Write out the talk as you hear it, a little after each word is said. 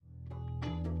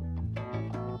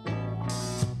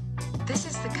This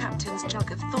is the Captain's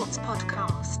Jug of Thoughts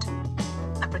podcast,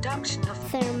 a production of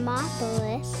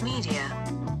Thermopolis Media.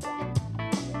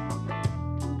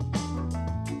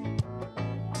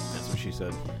 That's what she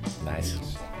said. Nice.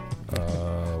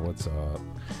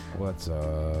 What's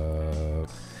up?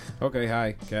 Okay,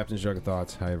 hi. Captain's Jug of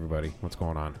Thoughts. Hi, everybody. What's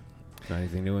going on?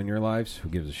 Anything new in your lives? Who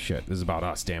gives a shit? This is about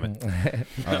us, damn it.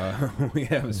 We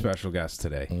have a special guest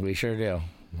today. We sure do.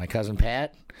 My cousin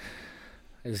Pat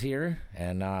is here,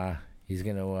 and he's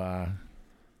gonna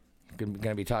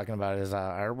be talking about his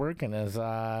artwork and his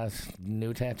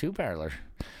new tattoo parlor.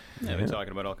 Yeah, we're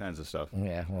talking about all kinds of stuff.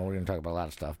 Yeah, well, we're gonna talk about a lot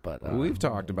of stuff, but We've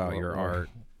talked about your art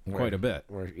quite a bit.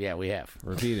 Yeah, we have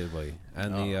Repeatedly.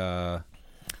 And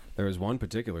there was one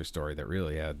particular story that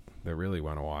really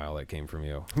went a while that came from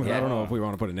you. Yeah. I don't know if we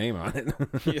want to put a name on it.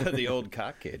 Yeah, the old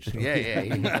cock cage. Yeah.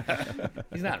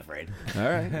 He's not afraid. All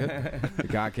right, good. The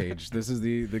cock cage. This is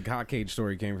the cock cage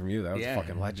story came from you. That was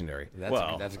fucking legendary.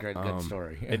 That's a great good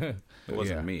story. It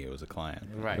wasn't Yeah. me. It was a client.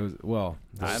 Right. It was, well,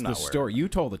 I'm the not story. You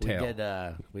told the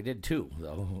tale. We did two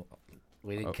though.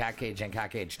 We did Cock Cage and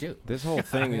Cock Cage 2. This whole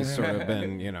thing has sort of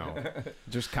been,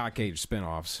 just cock cage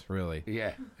spin-offs, really.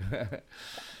 Yeah.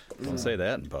 Don't say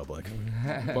that in public.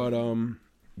 But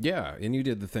yeah, and you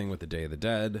did the thing with the Day of the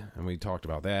Dead, and we talked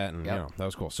about that, and Yep. that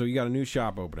was cool. So you got a new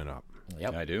shop opening up.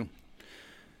 Yep. I do.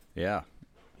 Yeah.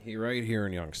 Right here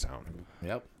in Youngstown.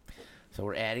 Yep. So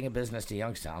we're adding a business to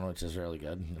Youngstown, which is really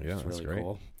good. Yeah, It's that's really great.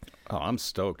 cool. Oh, I'm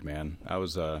stoked, man. I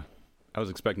was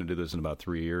expecting to do this in about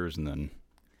 3 years, and then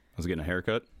I was getting a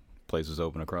haircut. Place was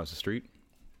open across the street.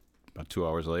 About 2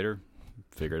 hours later,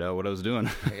 figured out what I was doing.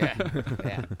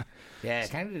 Yeah.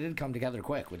 It kind of did come together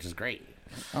quick, which is great.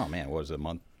 Oh man, what was it, a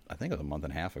month? I think it was a month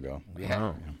and a half ago. Yeah.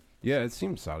 Oh. Yeah, it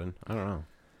seems sudden. I don't know.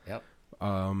 Yep.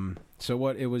 So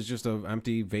what? It was just a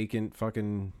empty, vacant,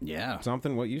 fucking Yeah.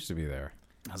 something. What used to be there?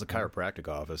 It was a chiropractic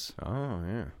office. Oh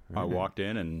yeah. I walked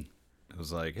in and it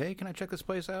was like, "Hey, can I check this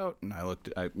place out?" And I looked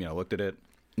at it.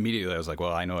 Immediately, I was like,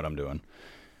 "Well, I know what I'm doing."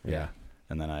 Yeah.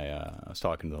 And then I was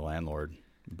talking to the landlord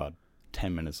about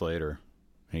 10 minutes later,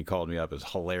 and he called me up. It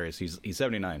was hilarious. He's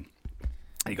 79.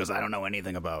 And he goes, "I don't know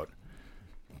anything about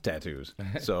tattoos,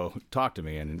 so talk to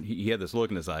me." And he had this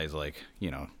look in his eyes like,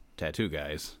 tattoo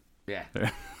guys. Yeah.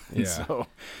 Yeah. So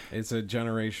It's a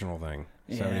generational thing.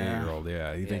 78-year-old.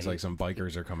 Yeah. He thinks he- like some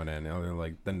bikers are coming in. They're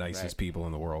like the nicest people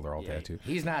in the world are all tattooed.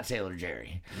 He's not Sailor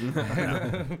Jerry.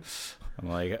 I'm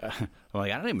like, I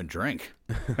don't even drink.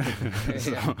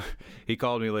 So he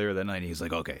called me later that night, and he's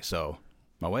like, "Okay, so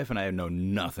my wife and I know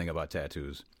nothing about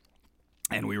tattoos,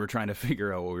 and we were trying to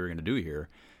figure out what we were going to do here.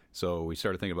 So we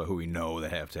started thinking about who we know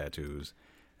that have tattoos,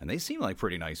 and they seem like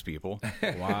pretty nice people."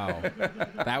 Wow.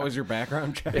 That was your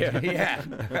background check? Yeah.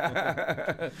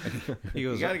 He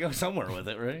goes, You got to go somewhere with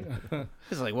it, right?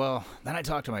 he's like, "Well, then I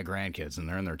talked to my grandkids, and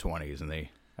they're in their 20s, and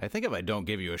I think if I don't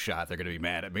give you a shot, they're going to be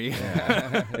mad at me."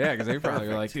 Yeah, because they probably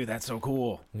were like, dude, that's so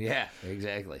cool. Yeah,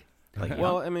 exactly.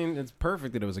 Well, I mean, it's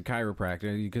perfect that it was a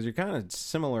chiropractor because you're kind of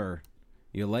similar.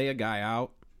 You lay a guy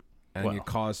out and you Well.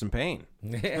 cause some pain.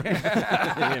 You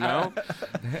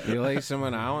lay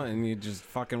someone out and you just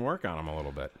fucking work on them a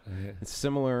little bit. It's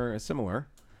similar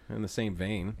in the same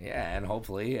vein. Yeah, and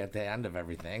hopefully at the end of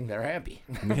everything, they're happy.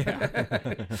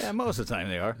 Yeah, most of the time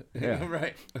they are. Yeah.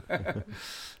 Right.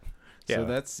 So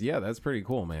that's pretty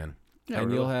cool, man. Yeah, and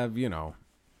really. you'll have,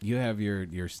 you have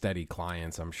your steady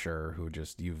clients, I'm sure, who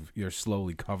just you're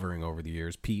slowly covering over the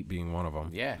years. Pete being one of them.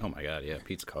 Yeah. Oh my God, yeah,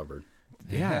 Pete's covered.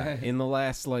 Yeah, in the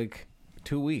last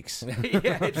 2 weeks.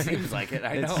 Yeah, it seems like it.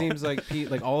 I know. It seems like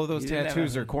Pete, all of those You didn't have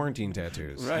tattoos a- are quarantine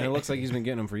tattoos. Right. And it looks like he's been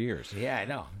getting them for years. Yeah, I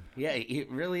know. Yeah, it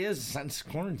really is since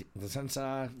quarantine. Since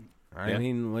I Yeah.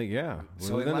 mean,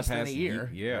 So within less than a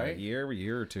year, right?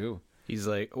 year or two. He's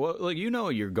like, "Well, look, you're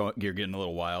getting a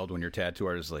little wild when your tattoo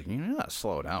artist is like, you gotta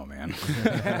slow down, man."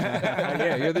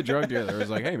 Yeah, you're the drug dealer. It's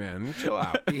like, hey man, chill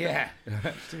out. yeah,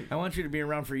 I want you to be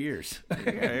around for years.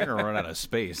 Yeah, you're gonna run out of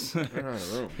space. You're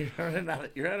running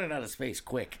out of space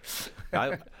quick.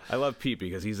 I love Pete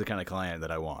because he's the kind of client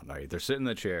that I want. Right? They're sitting in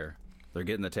the chair, they're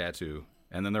getting the tattoo,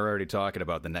 and then they're already talking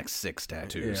about the next 6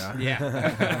 tattoos. Yeah.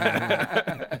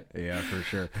 Yeah. Yeah, for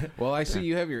sure. Well, I see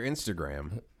you have your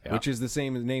Instagram, Yeah. which is the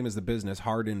same name as the business,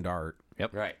 Hardened Art.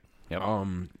 Yep. Right. Yep.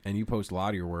 And you post a lot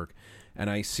of your work, and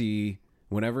I see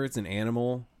whenever it's an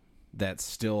animal that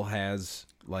still has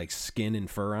skin and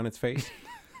fur on its face,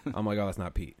 I'm like, oh, that's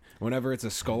not Pete. Whenever it's a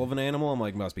skull of an animal, I'm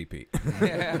like, must be Pete.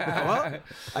 Well,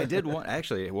 I did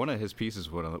one of his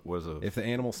pieces was a. If the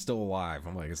animal's still alive,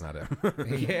 I'm like, it's not him.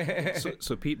 Yeah.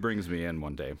 So Pete brings me in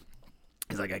one day.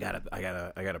 He's like, I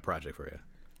got a project for you,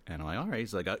 and I'm like, all right.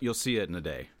 He's like, you'll see it in a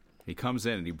day. He comes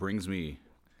in and he brings me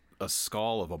a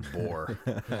skull of a boar.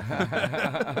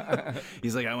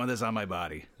 He's like, I want this on my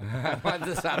body. I want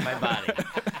this on my body.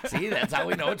 See, that's how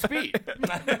we know it's Pete.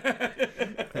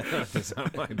 It's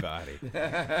on my body.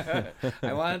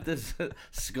 I want this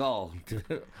skull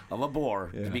of a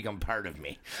boar to become part of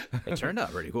me. It turned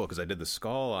out pretty cool because I did the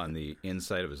skull on the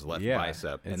inside of his left Yeah,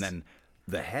 bicep, and then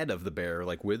the head of the bear,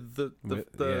 like with the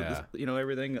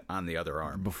everything on the other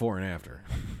arm. Before and after.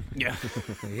 Yeah,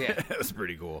 Yeah. it was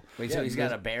pretty cool. Wait, so he's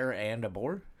got a bear and a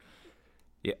boar?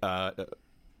 Yeah.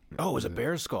 Oh, it was a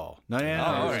bear skull. No, it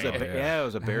was right. it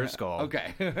was a bear skull.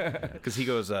 Okay. Because he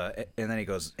goes, and then he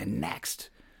goes, and next,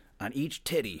 on each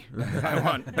titty, I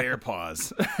want bear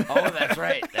paws. Oh, that's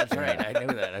right. That's right. I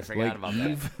knew that. I forgot about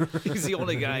that. He's the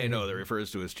only guy I know that refers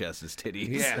to his chest as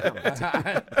titties.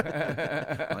 Yeah.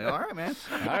 I'm like, all right, man.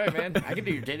 All right, man. I can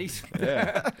do your titties.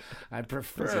 Yeah. I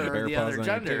prefer bear the paws other on your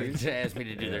gender titties. to ask me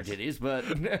to do their titties, but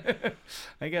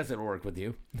I guess it'll work with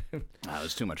you. It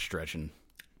was too much stretching.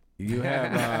 You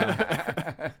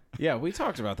have, yeah, we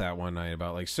talked about that one night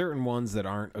about like certain ones that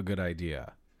aren't a good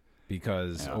idea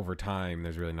because over time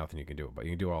there's really nothing you can do about it.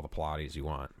 You can do all the Pilates you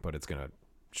want, but it's going to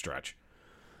stretch.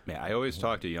 Yeah, I always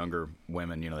talk to younger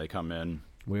women. You know, they come in.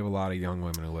 We have a lot of young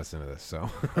women who listen to this, so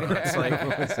It's like,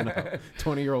 listen up.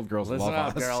 20-year-old girls Listen love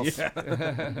up, us. girls.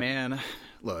 Yeah. man,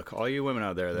 look, all you women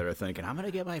out there that are thinking, I'm going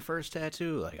to get my first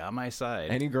tattoo, like, on my side.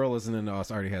 Any girl listening to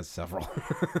us already has several.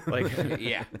 Like,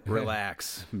 Yeah.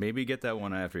 relax. Maybe get that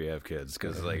one after you have kids,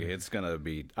 because, like, it's going to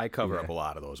be, I cover up a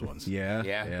lot of those ones. Yeah.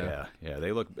 Yeah. Yeah,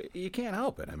 they look, you can't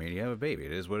help it. I mean, you have a baby.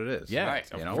 It is what it is. Yeah,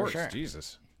 Right, of you know? course. sure.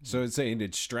 Jesus. So it's saying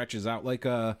it stretches out like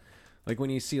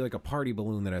when you see like a party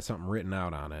balloon that has something written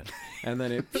out on it, and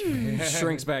then it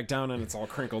shrinks back down and it's all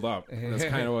crinkled up. That's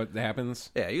kind of what happens.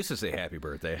 Yeah, I used to say happy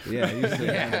birthday. Yeah, you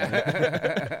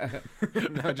say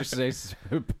now just say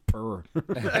purr.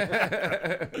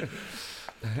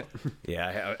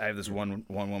 Yeah, I have this one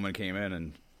woman came in,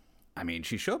 and I mean,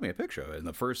 she showed me a picture of it. And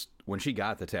the first, when she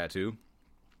got the tattoo,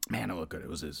 man, it looked good. It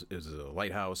was a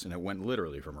lighthouse, and it went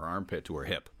literally from her armpit to her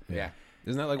hip. Yeah.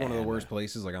 Isn't that like one of the worst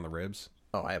places, like on the ribs?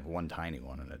 Oh, I have one tiny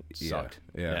one, and it sucked.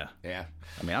 Yeah. Yeah.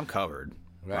 I mean, I'm covered.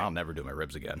 Right. I'll never do my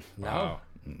ribs again. No.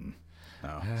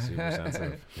 No. Super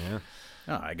sensitive. Yeah.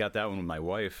 No, I got that one with my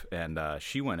wife, and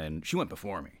she went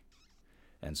before me,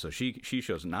 and so she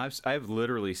shows. Now I've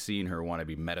literally seen her want to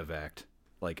be medevaced,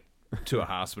 like, to a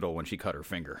hospital when she cut her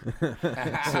finger.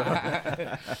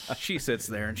 So she sits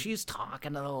there and she's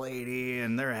talking to the lady,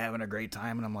 and they're having a great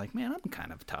time, and I'm like, man, I'm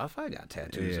kind of tough. I got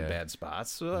tattoos in Yeah. bad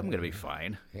spots, so I'm gonna be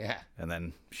fine. Yeah. And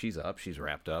then she's up, she's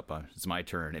wrapped up. It's my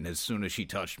turn, and as soon as she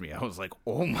touched me, I was like,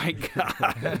 "Oh my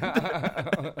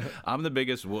god!" I'm the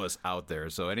biggest wuss out there.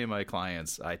 So any of my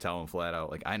clients, I tell them flat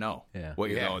out, like, I know what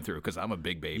you're going through because I'm a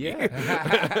big baby.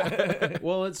 Yeah.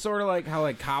 Well, it's sort of like how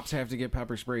like cops have to get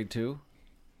pepper sprayed too.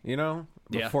 You know,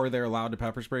 Yeah. before they're allowed to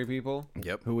pepper spray people.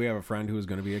 Yep. Who we have a friend who was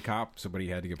going to be a cop, so but he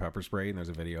had to get pepper sprayed, and there's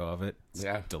a video of it. It's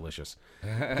Yeah. delicious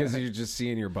because you're just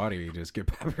seeing your buddy just get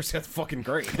pepper sprayed. That's fucking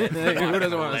great. Who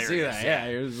doesn't want to see that? Yeah,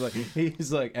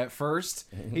 he's like at first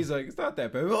he's like, it's not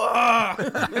that bad.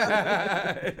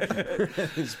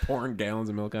 He's pouring gallons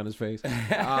of milk on his face.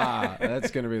 That's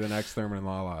going to be the next Thurman and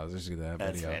Lala. Just see that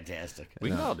That's video. fantastic.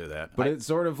 We can all do that. But it's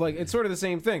sort of the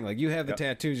same thing. Like you have the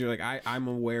tattoos, you're like, I'm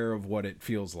aware of what it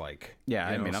feels like. Yeah,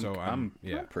 You I know, mean, so I'm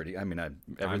pretty. I mean,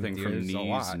 everything from it's a knees,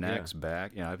 lot, necks,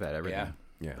 back. You know, I've had everything.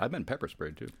 Yeah. I've been pepper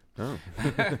sprayed too.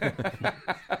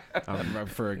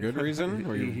 For a good reason.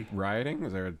 Were you rioting?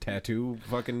 Was there a tattoo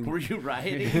fucking? Were you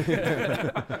rioting?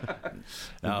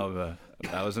 Now,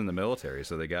 I was in the military,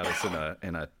 so they got us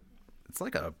in a. It's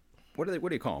like a what do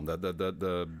you call them?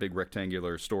 The big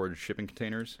rectangular storage shipping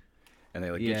containers, and they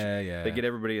they get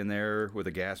everybody in there with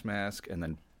a gas mask, and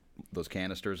then those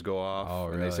canisters go off,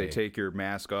 Oh, and they say really? take your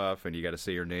mask off, and you got to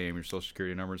say your name, your social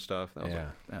security number, and stuff. That was Yeah.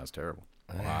 that was terrible.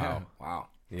 Wow. Wow.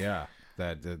 Yeah.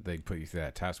 That they put you through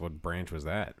that test. What branch was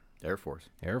that? Air Force.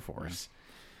 Air Force.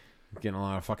 Getting a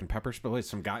lot of fucking pepper spray.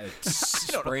 Some guy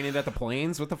spraying it at the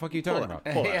planes. What the fuck are you talking about?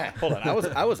 Hold on, Yeah. hold on.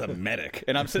 I was a medic,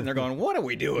 and I'm sitting there going, "What are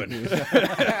we doing?"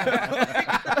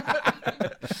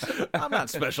 I'm not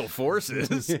special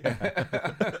forces.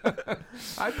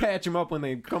 I patch them up when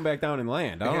they come back down and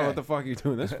land. I don't know what the fuck you're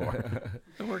doing this for.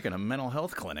 I work in a mental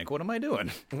health clinic. What am I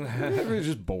doing? They're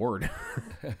just bored.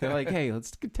 They're like, hey,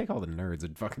 let's take all the nerds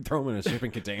and fucking throw them in a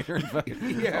shipping container. And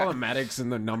fucking, all the medics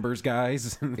and the numbers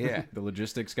guys and the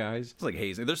logistics guys. It's like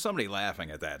hazing. There's somebody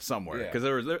laughing at that somewhere because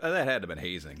that had to have been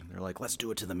hazing. They're like, "Let's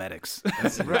do it to the medics."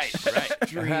 Right.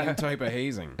 Dream type of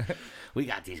hazing. We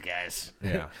got these guys.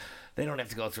 Yeah. They don't have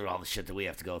to go through all the shit that we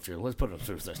have to go through. Let's put them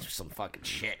through some fucking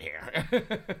shit here.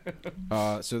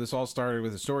 So this all started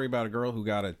with a story about a girl who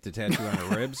got the tattoo on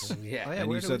her ribs. Yeah. Oh, yeah, And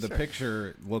where you did said we the start?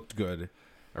 picture looked good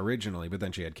originally, but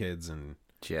then she had kids and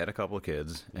She had a couple of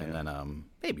kids, and then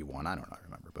maybe one. I don't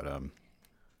remember, but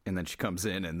and then she comes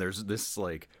in, and there's this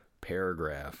like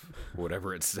paragraph,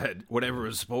 whatever it said, whatever it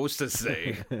was supposed to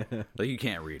say. Like you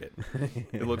can't read it.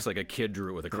 It looks like a kid drew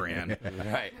it with a crayon.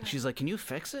 Right. She's like, "Can you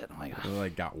fix it?" I'm like, it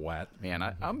like got wet. "Man,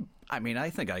 I mean,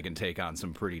 I think I can take on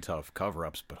some pretty tough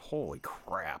cover-ups, but holy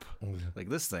crap, like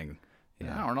this thing."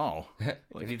 I don't know.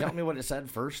 Can you tell me what it said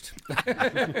first?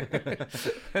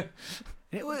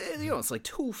 It was, it's like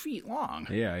 2 feet long.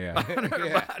 Yeah. On her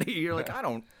body. You're like, I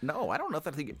don't know. I don't know if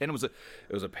that thing. And it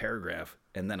was a paragraph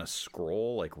and then a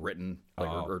scroll like written like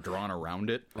or drawn around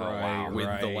it.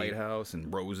 With the lighthouse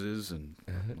and roses and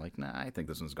like, nah, I think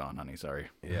this one's gone, honey. Sorry.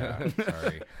 Yeah.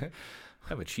 Sorry. I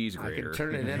have a cheese I grater. can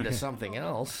turn it into something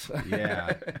else.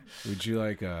 Yeah. Would you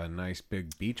like a nice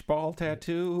big beach ball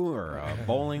tattoo or a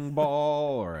bowling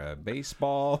ball or a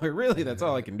baseball? Really, that's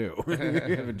all I can do. You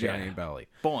have a giant belly.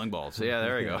 Bowling balls. Yeah,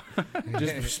 there you go.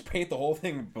 Just paint the whole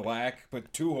thing black,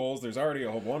 put 2 holes. There's already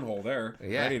one hole there,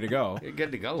 Yeah. ready to go. You're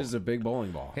good to go. Just a big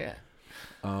bowling ball. Yeah.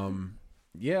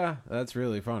 Yeah, that's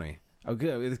really funny. Oh,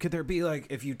 good. Could there be like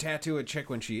if you tattoo a chick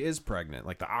when she is pregnant,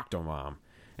 like the Octomom,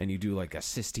 and you do like a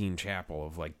Sistine Chapel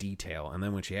of like detail, and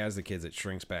then when she has the kids, it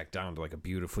shrinks back down to like a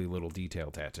beautifully little detail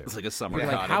tattoo. It's like a summer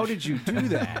Like, cottage. how did you do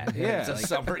that? Yeah, It's a like,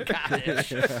 summer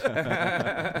cottage. it's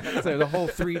like the whole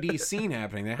 3D scene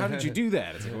happening there. How did you do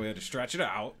that? It's like we had to stretch it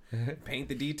out, paint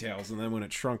the details, and then when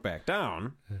it shrunk back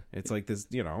down, it's like this.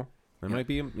 There might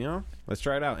be, let's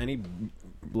try it out. Any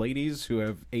ladies who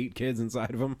have 8 kids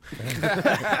inside of them,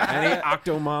 any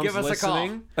Octomoms Give us a call.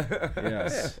 listening?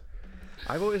 Yes.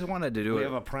 I've always wanted to do We it.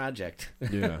 have a project.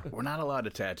 Yeah. We're not allowed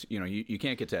to tattoo. You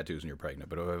can't get tattoos when you're pregnant.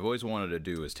 But what I've always wanted to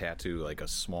do is tattoo like a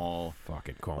small,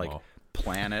 Fucking Cuomo. like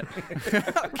planet.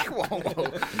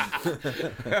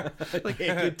 Like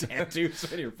get tattoos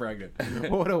when you're pregnant.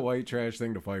 What a white trash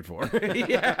thing to fight for.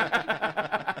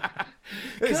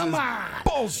 Come on.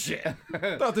 Bullshit.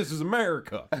 Thought this was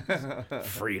America.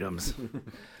 Freedoms.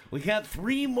 We got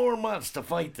 3 more months to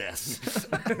fight this.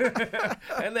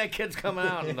 And that kid's coming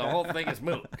out and the whole thing is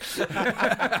moot.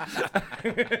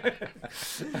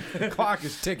 Clock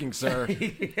is ticking, sir.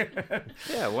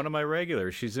 Yeah, one of my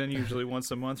regulars. She's in usually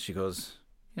once a month. She goes,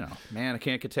 man, I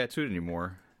can't get tattooed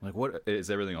anymore. I'm like, what? Is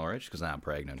everything all right? She goes, nah, I'm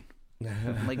pregnant.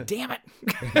 I'm like, damn it.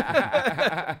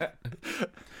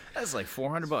 That's like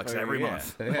 $400 every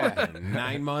month. Yeah.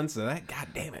 9 months of that? God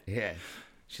damn it. Yeah.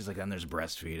 She's like, then there's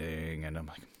breastfeeding. And I'm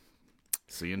like,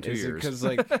 see you in 2 Is it years. because,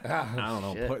 like, I don't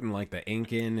know, shit. putting, like, the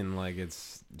ink in and, like,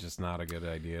 it's just not a good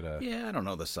idea to... Yeah, I don't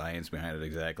know the science behind it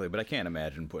exactly, but I can't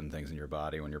imagine putting things in your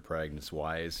body when you're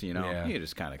pregnant-wise. Yeah. You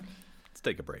just kind of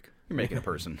take a break. You're making a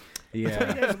person. What do you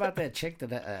Yeah. guys about that chick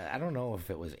that I don't know if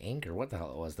it was ink or what the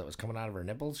hell it was that was coming out of her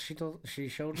nipples? She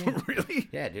showed me. Really?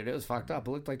 Yeah, dude, it was fucked up.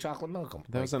 It looked like chocolate milk.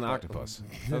 That was an octopus.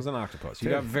 That was an octopus. You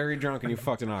got very drunk and you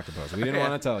fucked an octopus. We didn't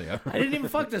want to tell you. I didn't even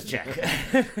fuck this chick.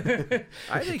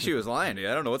 I think she was lying to you.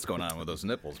 I don't know what's going on with those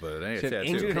nipples, but it ain't a Shit, tattoo.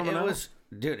 Angel- Dude, coming it out? was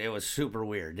it was super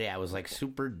weird. Yeah, it was like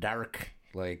super dark,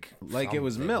 like It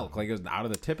was something. milk. Like it was out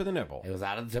of the tip of the nipple. It was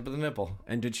out of the tip of the nipple.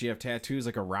 And did she have tattoos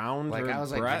like around Like her I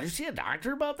was like, did you breast? see a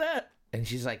doctor about that? And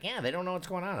she's like, yeah, they don't know what's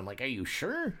going on. I'm like, are you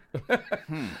sure?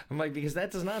 I'm like, because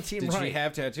that does not seem Did right. she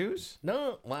have tattoos?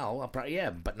 No, well, probably, yeah,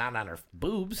 but not on her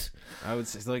boobs. I would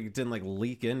say like it didn't like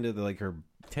leak into like her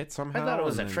tit somehow. I thought it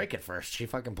was a and then- trick at first. She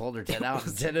fucking pulled her tit out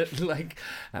and did it like,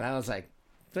 and I was like,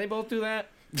 they both do that.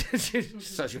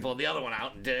 So she pulled the other one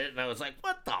out and did it, and I was like,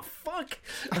 what the fuck?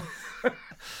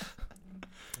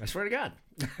 I swear to God.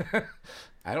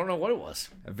 I don't know what it was.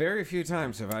 Very few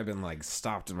times have I been like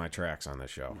stopped in my tracks on this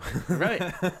show. Right.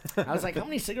 I was like, how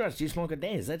many cigarettes do you smoke a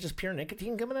day? Is that just pure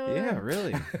nicotine coming out of Yeah, there?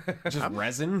 really. Just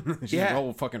resin. Just Yeah.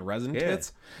 whole fucking resin Yeah.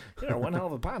 tits. You're one hell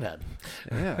of a pothead.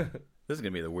 Yeah. This is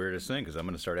gonna be the weirdest thing because I'm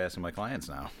gonna start asking my clients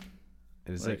now.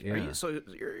 Is Like, it? are Yeah. you, so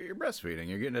you're breastfeeding.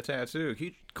 You're getting a tattoo. Can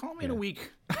you call me in a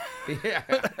week? Yeah.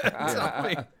 Tell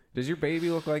me. Does your baby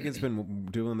look like it's been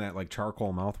doing that like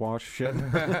charcoal mouthwash shit?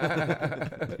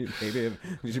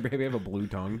 Does your baby have a blue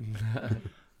tongue?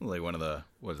 Like one of the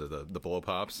the blow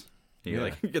pops. You Yeah.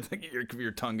 like get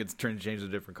your tongue gets turned changed to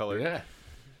a different color. Yeah.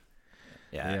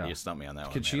 Yeah, Yeah. you stumped me on that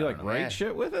one. Could man. she I like don't know. write Yeah.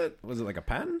 shit with it? Was it like a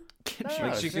pen? No, Like, it she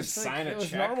was could just sign a it was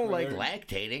check normal for like their-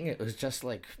 lactating. It was just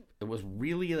like it was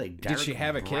really like dark. she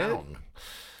have a kid? brown.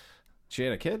 She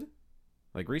had a kid?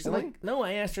 Like recently? Like, no,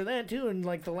 I asked her that too, and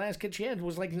like the last kid she had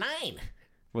was like 9.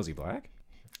 Was he black?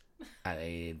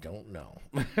 I don't know.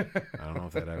 I don't know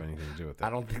if that have anything to do with that. I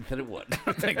don't think that it would.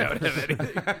 I think that would have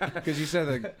anything. Because you said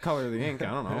the color of the ink. I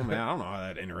don't know, man. I don't know how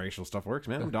that interracial stuff works,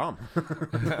 man. I'm dumb.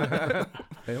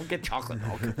 They don't get chocolate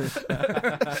milk.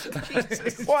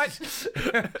 What?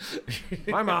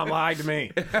 My mom lied to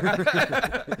me.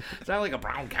 It's not like a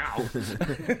brown cow.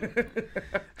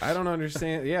 I don't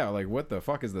understand. Yeah, like what the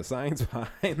fuck is the science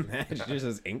behind that? She just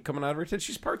has ink coming out of her tits.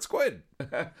 She's part squid. She's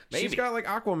Maybe. got like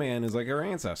Aquaman is like her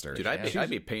ancestor. Dude, I'd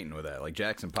be painting with that, like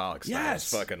Jackson Pollock style.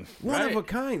 Yes, Fucking. one of Right. a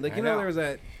kind. Like I you know, know. there was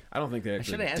that. I don't think they I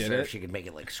actually should have asked did her it. if she could make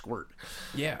it like squirt.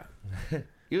 Yeah,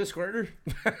 You a squirter?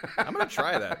 I'm gonna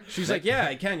try that. she's like, yeah,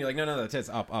 I can. You're like, no, the tits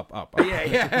up, up, up.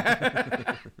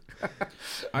 Yeah.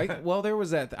 Well, there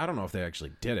was that. I don't know if they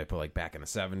actually did it, but like back in the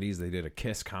 70s, they did a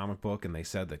Kiss comic book, and they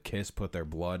said that Kiss put their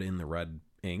blood in the red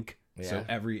ink. So Yeah.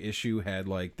 every issue had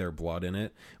like their blood in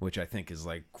it, which I think is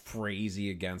like crazy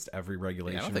against every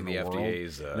regulation. Yeah, I don't think in the the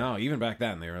FDA's, world. No, even back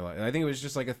then they were like. I think it was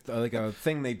just like a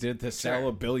thing they did to sell Sure.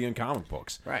 a billion comic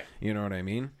books. Right. You know what I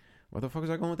mean? What the fuck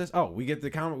was I going with this? Oh, we get the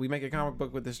comic. We make a comic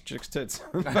book with this chick's tits.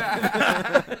 We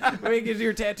make it to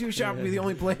your tattoo shop. Will be the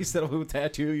only place that'll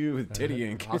tattoo you with titty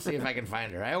ink. I'll see if I can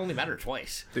find her. I only met her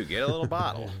twice. Dude, get a little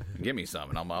bottle. Give me some,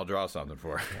 and I'll draw something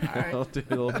for her. I'll do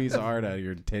a little piece of art out of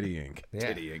your titty ink. Yeah.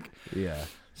 Titty ink. Yeah.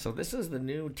 So this is the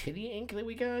new titty ink that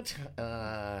we got.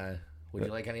 Would you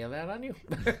like any of that on you?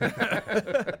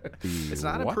 It's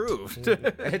not What? approved.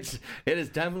 It is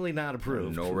definitely not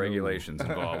approved. No regulations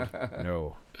involved.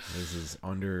 No, this is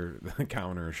under the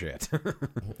counter shit.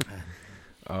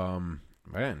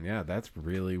 Man, yeah, that's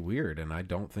really weird, and I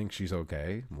don't think she's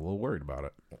okay. I'm a little worried about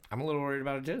it. I'm a little worried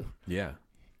about it too. Yeah.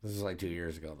 This is like 2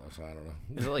 years ago though, so I don't know.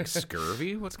 Is it like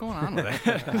scurvy? What's going on with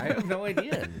that? I have no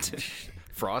idea.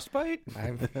 Frostbite?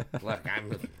 Look,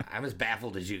 I'm as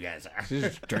baffled as you guys are. She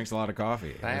just drinks a lot of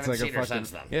coffee. I haven't seen her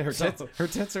since then. Yeah, her So-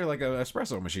 tits are like an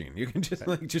espresso machine. You can just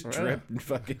drip and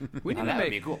fucking We need Oh, to that would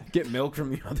make be cool. get milk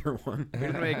from the other one.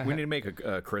 we need to make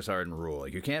a Chris Harden rule.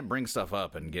 Like, you can't bring stuff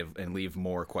up and leave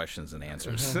more questions than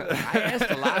answers. I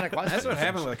asked a lot of questions. That's what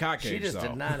happened with the cock She cage. just though.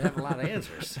 did not have a lot of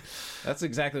answers. That's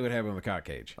exactly what happened with the cock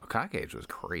cage. Cock age was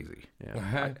crazy.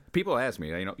 Yeah. People ask me,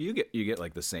 you get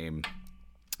like the same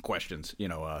questions,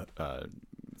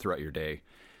 throughout your day,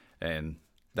 and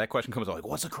that question comes up like,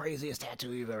 "What's the craziest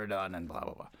tattoo you've ever done?" and blah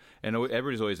blah blah. And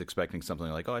everybody's always expecting something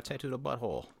like, "Oh, I tattooed a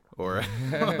butthole," or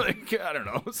like, I don't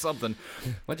know, something.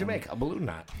 What'd you make? A balloon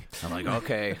knot. I'm like,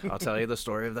 okay, I'll tell you the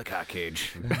story of the cock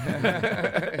cage.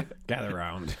 Gather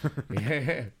round.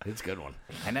 It's a good one.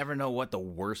 I never know what the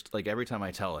worst. Like, every time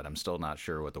I tell it, I'm still not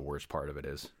sure what the worst part of it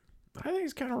is. I think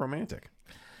it's kind of romantic.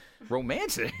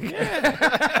 Romantic.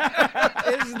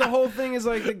 The whole thing is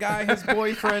like the guy, his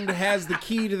boyfriend, has the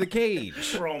key to the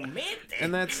cage, Romantic.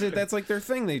 and that's it. That's like their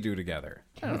thing they do together.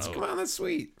 don't know. Come on, that's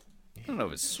sweet. I don't know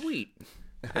if it's sweet.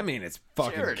 I mean, it's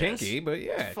fucking Sure it kinky, is. but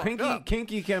yeah, fucked up.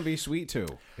 kinky can be sweet too.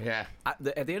 Yeah. At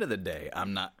the end of the day,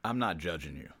 I'm not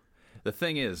judging you. The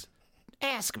thing is,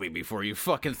 ask me before you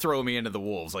fucking throw me into the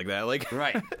wolves like that. Like,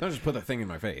 Right. Don't just put the thing in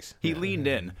my face. he leaned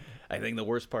in. I think the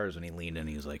worst part is when he leaned in.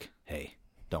 He was like, "Hey,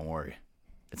 don't worry,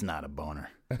 it's not a boner."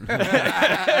 You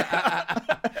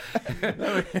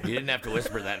didn't have to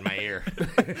whisper that in my ear.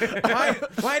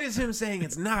 Why does him saying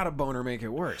it's not a boner make it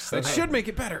worse? That should make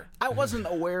it better. I wasn't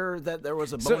aware that there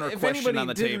was a So boner if question anybody on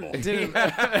the table. didn't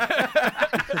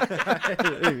I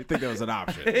didn't think that was an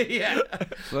option. Yeah.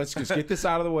 Let's just get this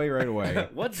out of the way right away.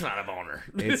 What's not a boner?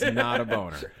 It's not a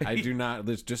boner. I do not.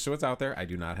 Just so it's out there, I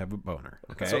do not have a boner.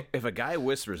 Okay. So if a guy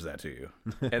whispers that to you,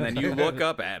 and then you look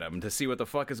up at him to see what the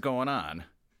fuck is going on,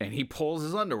 and he pulls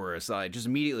his underwear aside, just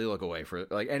immediately look away. For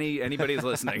like anybody's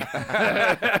listening,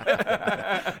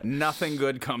 nothing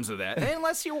good comes of that,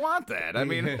 unless you want that. I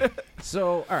mean,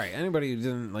 So, all right. Anybody who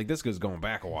didn't like this goes going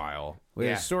back a while. We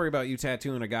had Yeah. a story about you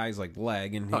tattooing a guy's like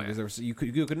leg, and you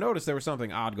could notice there was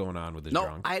something odd going on with his no,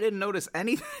 drunk. I didn't notice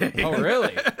anything. Oh,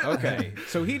 really? Okay.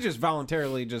 So he just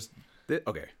voluntarily just.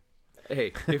 Okay.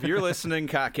 Hey, if you're listening,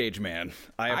 Cock Cage Man,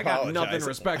 I apologize. got nothing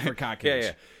respect for Cock Yeah, Cage.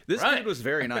 yeah. This Right. dude was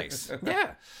very nice.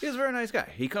 Yeah. He was a very nice guy.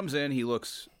 He comes in, he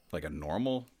looks like a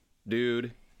normal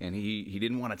dude, and he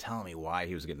didn't want to tell me why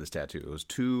he was getting this tattoo. It was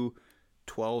two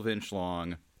 12-inch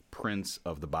long prints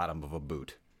of the bottom of a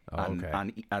boot on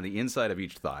the inside of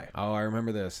each thigh. Oh, I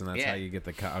remember this, and that's Yeah. how you get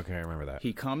the. Okay, I remember that.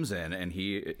 He comes in, and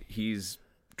he's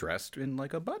dressed in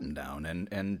like a button down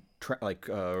and track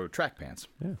pants.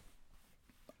 Yeah.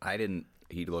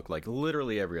 He looked like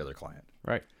literally every other client.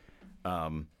 Right.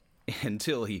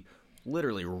 Until he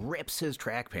literally rips his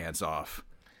track pants off.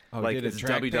 Oh, like did it's it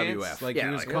track WWF. pants? Like yeah,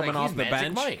 he was like, coming like off he's the Magic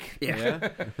bench. Mike. yeah.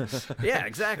 Yeah,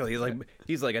 exactly.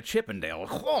 He's like a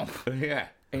Chippendale. Yeah.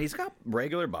 And he's got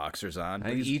regular boxers on.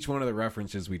 I think each one of the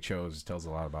references we chose tells a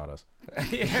lot about us.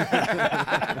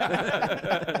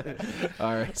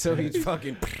 All right, so he's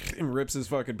fucking and rips his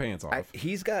fucking pants off.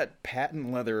 He's got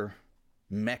patent leather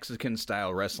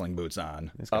Mexican-style wrestling boots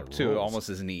on, This guy up to rules. almost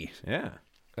his knee. Yeah.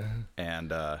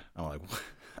 And I'm like,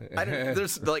 I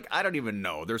don't even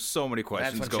know. There's so many That's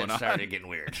questions when going shit on. started getting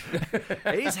weird.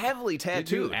 He's heavily Did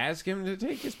you tattooed. ask him to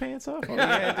take his pants off? Oh,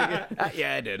 Yeah,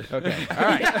 I did. Okay. All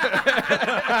right.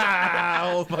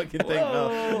 Whole fucking thing.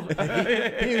 No.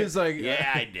 He was like,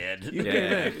 Yeah, I did. You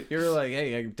came in. You were like,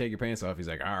 hey, I can take your pants off. He's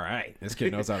like, all right. This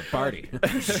kid knows how to party.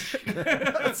 It's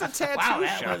a tattoo Wow,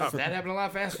 shop. that happened a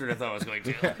lot faster than I thought it was going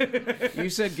to. You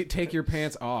said, take your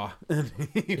pants off. And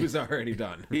he was already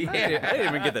done. I didn't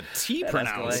even get the T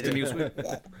pronounced. escalated. And he was,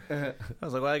 I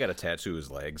was like, well, I got to tattoo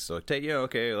his legs. So,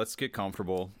 okay, let's get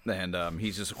comfortable. And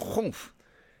he's just, whoof.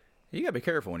 You got to be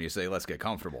careful when you say, let's get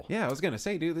comfortable. Yeah, I was going to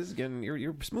say, dude, this is getting,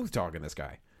 you're smooth talking this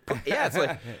guy. Yeah, it's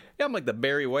like, I'm like the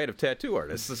Barry White of tattoo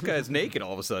artists. This guy's naked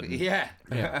all of a sudden. Yeah.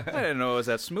 I didn't know it was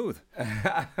that smooth.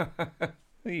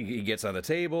 He gets on the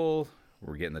table.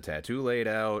 We're getting the tattoo laid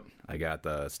out. I got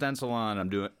the stencil on. I'm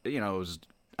doing,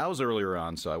 I was earlier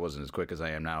on, so I wasn't as quick as I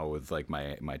am now with like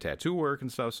my tattoo work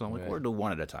and stuff. So I'm like, we're doing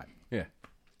one at a time. Yeah.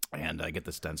 And I get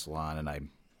the stencil on, and I'm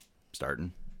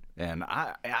starting. And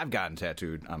I've gotten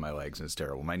tattooed on my legs, and it's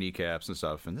terrible. My kneecaps and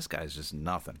stuff. And this guy's just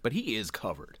nothing. But he is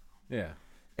covered. Yeah.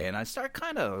 And I start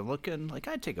kind of looking, like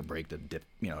I'd take a break to dip,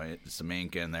 some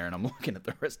ink in there, and I'm looking at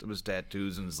the rest of his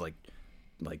tattoos, and it's like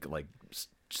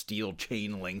steel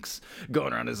chain links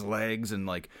going around his legs, and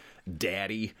like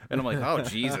daddy, and I'm like, oh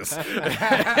Jesus.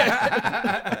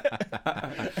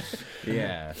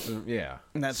 Yeah. So, yeah.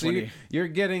 And that's so when you're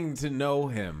getting to know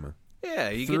him Yeah,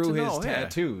 you through get to his know, yeah.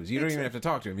 tattoos. You don't even have to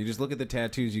talk to him. You just look at the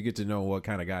tattoos. You get to know what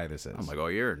kind of guy this is. I'm like, oh,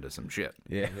 you're into some shit.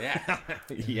 yeah. Yeah.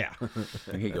 Yeah.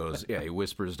 And he goes, he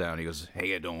whispers down. He goes,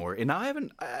 hey, don't worry. And now I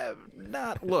have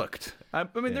not looked. I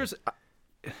mean, there's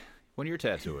when you're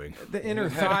tattooing, The inner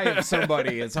thigh of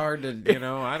somebody, it's hard to,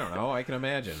 I don't know. I can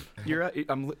imagine.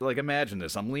 I'm like, imagine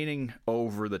this. I'm leaning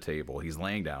over the table. He's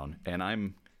laying down, and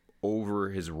I'm over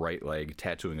his right leg,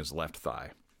 tattooing his left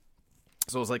thigh.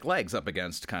 So it's like legs up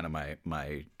against kind of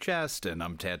my chest, and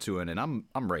I'm tattooing, and I'm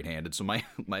right-handed, so my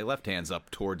left hand's up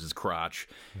towards his crotch.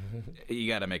 You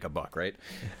got to make a buck, right?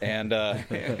 And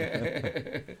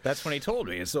that's when he told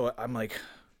me. And so I'm like,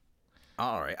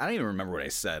 all right. I don't even remember what I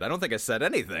said. I don't think I said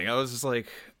anything. I was just like,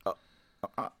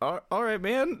 all right,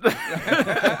 man. So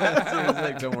he's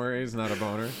like, don't worry, he's not a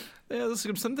boner. Yeah, there's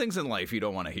some things in life you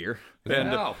don't want to hear.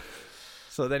 And No.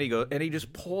 so then he goes, and he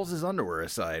just pulls his underwear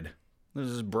aside.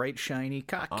 There's this bright, shiny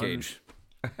cock cage.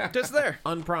 Just there.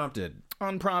 Unprompted.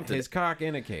 Unprompted. His cock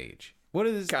in a cage. What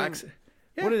is this Cocks. thing?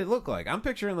 Yeah. What did it look like? I'm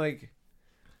picturing like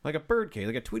a bird cage,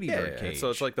 like a Tweety bird cage. So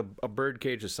it's like a bird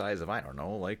cage the size of, I don't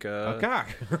know, like a a cock.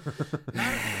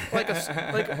 like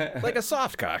a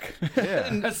soft cock.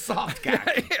 A soft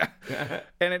guy. Yeah.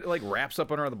 And it like wraps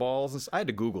up under the balls. I had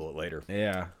to Google it later.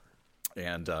 Yeah.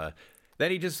 And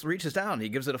then he just reaches down and he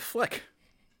gives it a flick.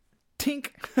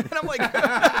 Tink. And I'm like,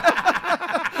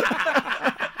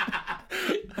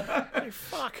 like,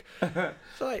 fuck.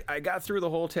 So I got through the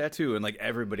whole tattoo, and like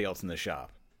everybody else in the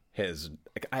shop has,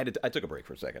 like, I took a break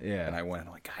for a second. Yeah. And I went,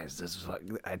 I'm like, guys, this is like,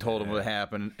 I told them what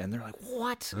happened, and they're like,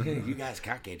 what? You guys,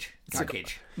 cock cage. Cock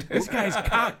cage. This guy's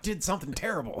cock did something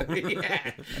terrible.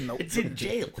 Yeah. It's in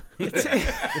jail.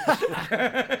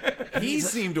 He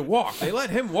seemed to walk. They let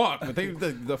him walk, but they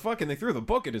threw the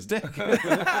book at his dick.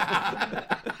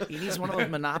 He needs one of those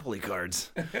Monopoly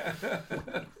cards.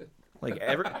 Like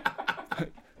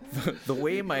the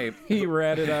way He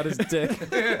ratted out his dick.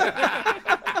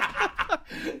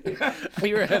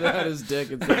 He ratted out his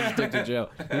dick and sent his dick to jail.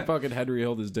 He fucking Henry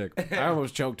held his dick. I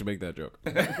almost choked to make that joke.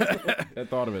 I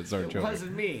thought of it, started It choking.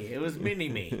 wasn't me. It was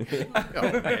mini-me.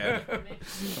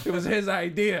 It was his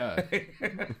idea.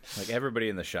 like everybody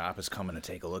in the shop is coming to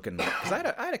take a look, and because I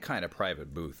had a kind of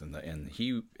private booth, and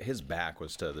his back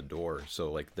was to the door,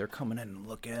 so like they're coming in and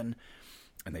looking,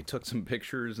 and they took some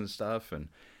pictures and stuff, and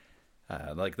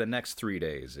like the next 3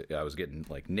 days, I was getting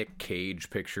like Nick Cage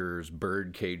pictures,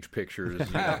 bird cage pictures,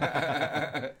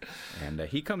 and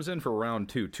he comes in for round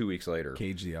 2 weeks later.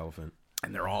 Cage the elephant.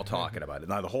 And they're all talking about it.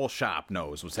 Now, the whole shop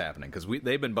knows what's happening because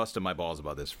they've been busting my balls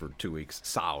about this for 2 weeks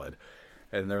solid.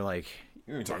 And they're like...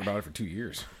 You've been talking about it for 2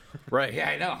 years. Right. Yeah,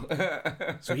 I know.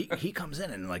 So he comes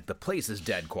in and, like, the place is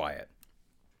dead quiet.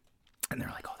 And they're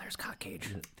like, oh, there's Cock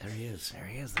Cage. There he is. There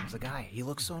he is. There's the guy. He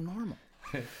looks so normal.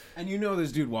 And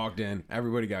this dude walked in.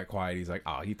 Everybody got quiet. He's like,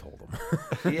 oh, he told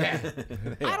him. Yeah.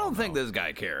 I don't think this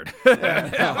guy cared. No,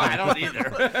 I don't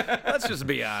either. let's just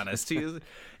be honest.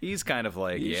 He's kind of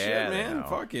like, You yeah, should, man. no.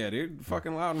 Fuck yeah, dude.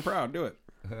 Fucking loud and proud. Do it.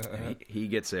 And he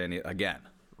gets in again,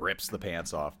 rips the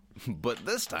pants off, but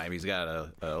this time he's got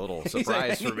a little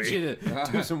surprise He's like, for I need me. you to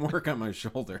do some work on my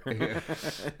shoulder.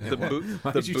 The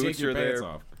Why the did you take boots your are pants there.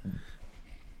 off?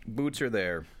 Boots are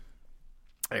there.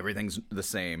 Everything's the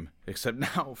same, except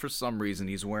now for some reason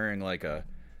he's wearing like a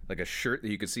shirt that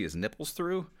you could see his nipples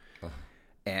through.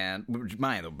 And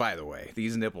by the way,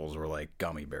 these nipples were like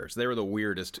gummy bears. They were the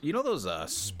weirdest. You know those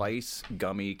spice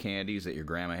gummy candies that your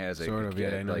grandma has at Sort of, yeah,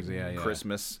 I know, like yeah.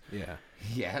 Christmas? Yeah.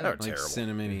 Yeah. They're Like terrible.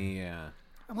 cinnamony, yeah.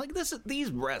 I'm like, these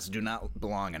breasts do not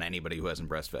belong in anybody who hasn't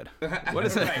breastfed. What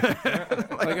is it?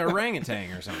 Like a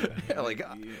orangutan or something. Yeah, like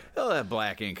they'll have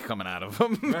black ink coming out of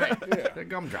them. The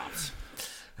gumdrops.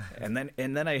 And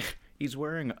then he's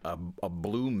wearing a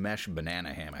blue mesh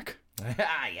banana hammock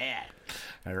Yeah.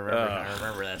 I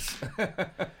remember this.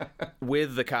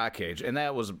 with the cock cage, and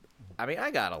that was, I mean, I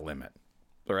got a limit,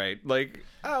 right? Like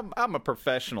I'm a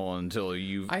professional until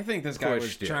you. I think this guy was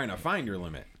pushed it. trying to find your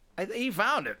limit. He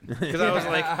found it because I was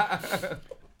like,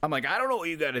 I'm like, I don't know what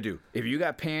you got to do. If you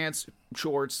got pants,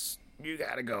 shorts, you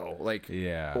got to go. Like,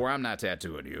 Yeah. or I'm not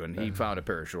tattooing you. And he found a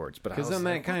pair of shorts, but Because then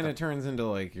that kind of turns into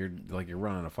like you're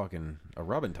running a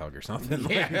rub and tug or something.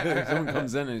 Like, someone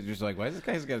comes in and is just like, why is this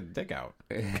guy's got a dick out?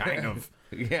 Kind of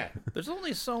Yeah. there's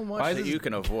only so Why much is that this- you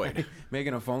can avoid.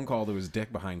 making a phone call to his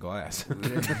dick behind glass.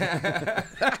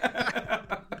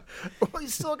 Well,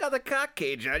 he's still got the cock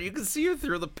cage on. You can see her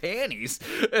through the panties.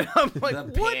 And I'm like, The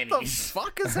what the panties.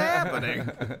 fuck is happening?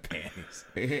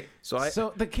 Panties.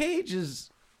 So the cage is.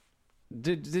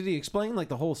 Did he explain like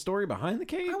the whole story behind the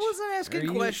cage? I wasn't asking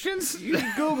Or questions. You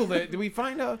Googled it. Did we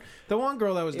find out? The one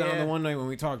girl that was down Yeah. the one night when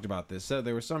we talked about this said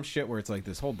there was some shit where it's like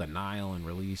this whole denial and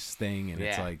release thing, and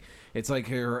Yeah. it's like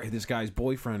this guy's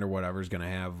boyfriend or whatever is gonna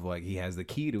have like he has the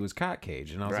key to his cock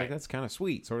cage, and I was Right. like, that's kind of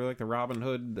sweet, sort of like the Robin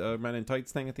Hood Men in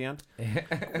Tights thing at the end.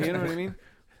 You know what I mean?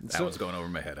 That was going over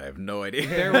my head. I have no idea.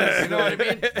 There was, You know what I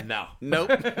mean? No. Nope.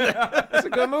 it's a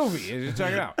good movie. You should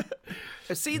check it out.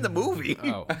 I've seen the movie.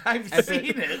 Oh, I've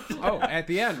seen it. oh, at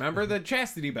the end, remember the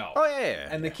chastity belt Oh, yeah.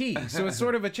 and the key. So it's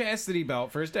sort of a chastity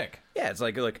belt for his dick. Yeah, it's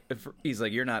like if he's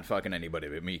like, you're not fucking anybody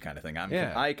but me kind of thing.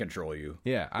 Yeah. I control you.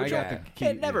 Yeah, I got the key.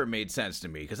 It never made sense to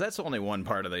me because that's only one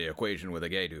part of the equation with a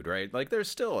gay dude, right? Like, there's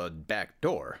still a back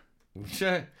door.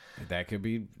 That could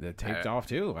be taped off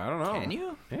too. I don't know. Can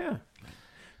you? Yeah.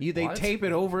 They What? tape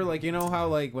it over, like, you know how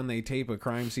like when they tape a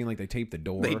crime scene, like they tape the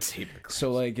door. They tape the crime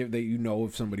So like if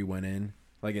if somebody went in,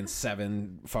 like in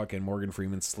 7, fucking Morgan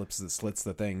Freeman slits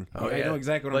the thing. I know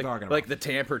exactly what like, I'm talking about. Like the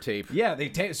tamper tape. Yeah, they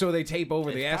tape. So they tape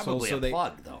over the asshole. Probably So a they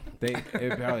plug, though.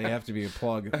 it probably have to be a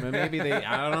plug. Maybe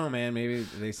I don't know, man. Maybe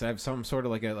they have some sort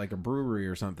of like a brewery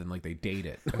or something. Like they date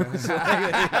it. So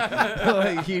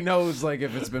like he knows like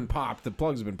if it's been popped, the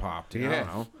plug's been popped. I don't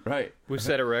know. Right. We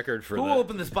set a record for Who the.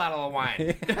 opened this bottle of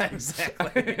wine?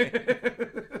 Exactly.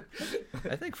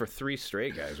 I think for 3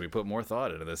 straight guys, we put more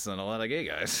thought into this than a lot of gay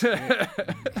guys.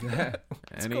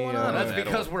 Any, going on? That's That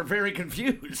because we're very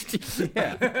confused.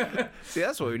 yeah. See,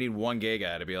 that's why we need one gay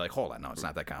guy to be like, hold on, no, it's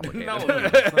not that complicated.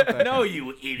 No,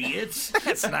 you idiots.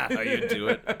 That's not how you do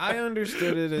it. I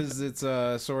understood it as it's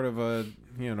a sort of a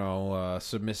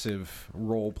submissive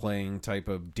role playing type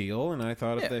of deal, and I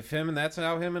thought if that's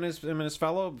how him and his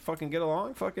fellow fucking get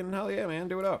along, fucking hell yeah, man,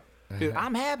 do it up. Dude,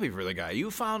 I'm happy for the guy. You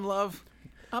found love.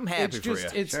 I'm happy It's for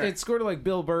just you. it's sort of like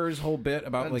Bill Burr's whole bit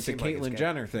about Doesn't like the seem like it's Caitlyn gay.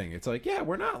 Jenner thing. It's like, yeah,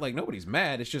 we're not like nobody's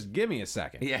mad. It's just give me a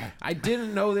second. Yeah. I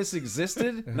didn't know this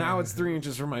existed. Now it's 3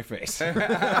 inches from my face.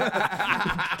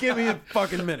 Give me a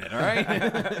fucking minute, all right?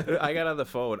 I got on the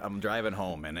phone. I'm driving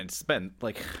home, and it's been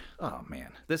like, oh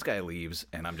man, this guy leaves,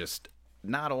 and I'm just.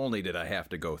 Not only did I have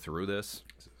to go through this,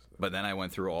 but then I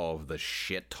went through all of the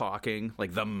shit talking,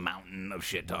 like the mountain of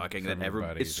shit talking that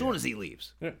everybody, as soon as he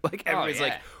leaves, like Oh, everybody's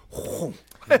yeah. like,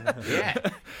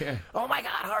 Yeah. oh my god,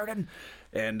 Harden,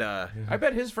 and I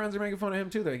bet his friends are making fun of him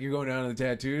too. Like, you're going down to the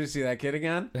tattoo to see that kid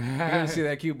again. You're going to see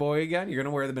that cute boy again. You're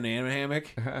going to wear the banana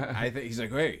hammock. I think he's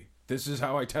like, hey, this is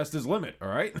how I test his limit. All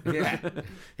right. Yeah.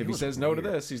 If he says no to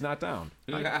this, he's not down.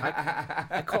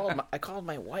 I called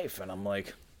my wife, and I'm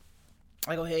like.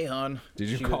 I go, hey, hon. Did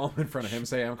you call him in front of him?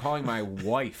 Say, I'm calling my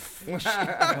wife.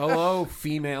 Hello,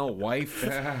 female wife.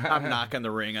 I'm knocking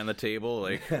the ring on the table,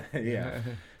 like, Yeah.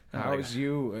 How's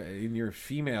you in your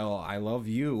female? I love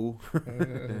you.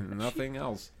 And nothing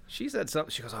else. she said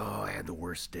something. She goes, oh, I had the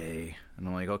worst day. And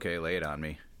I'm like, okay, lay it on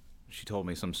me. She told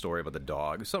me some story about the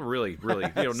dog. Some really,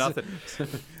 nothing.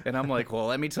 And I'm like, well,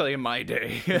 let me tell you my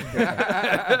day.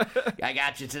 I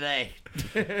got you today.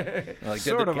 Like,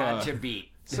 Sort of Got you beat.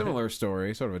 Similar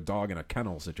story, sort of a dog in a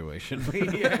kennel situation.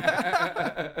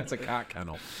 It's a cock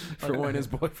kennel for when his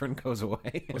boyfriend goes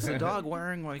away. Was the dog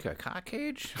wearing like a cock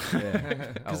cage?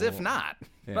 Yeah. Because if not,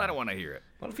 Yeah. I don't want to hear it.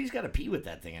 What if he's got to pee with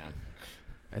that thing on?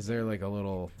 Is there like a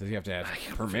little? Does he have to ask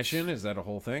permission? Is that a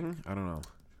whole thing? I don't know,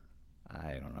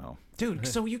 I don't know. dude.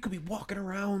 So you could be walking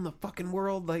around the fucking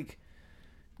world like.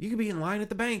 You could be in line at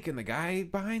the bank, and the guy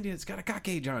behind you has got a cock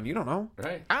cage on. You don't know.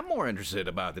 Right. I'm more interested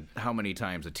about how many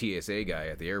times a TSA guy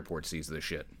at the airport sees this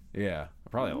shit. Yeah,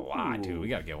 probably a lot too. We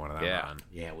gotta get one of them Yeah. on.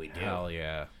 Yeah, we do. Hell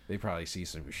yeah, they probably see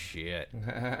some shit.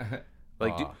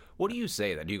 Like, what do you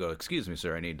say then? Do you go, "Excuse me,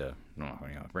 sir, I need to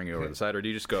bring you over to the side," or do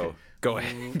you just go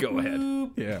ahead, go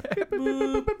ahead? Yeah,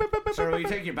 Sir, will you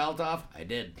take your belt off? I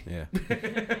did. yeah.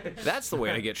 That's the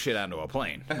way to get shit onto a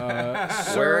plane. Wear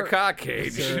Sir, a cock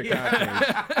cage. sir,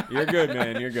 cock cage. You're good,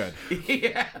 man. You're good.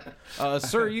 Yeah.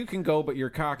 Sir, you can go, but your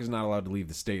cock is not allowed to leave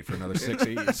the state for another 6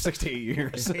 to 8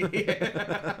 years.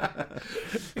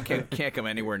 Can't come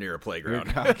anywhere near a Your playground.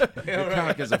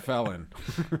 cock is a felon.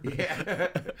 Yeah.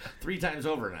 3 times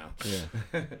over now.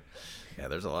 Yeah. Yeah,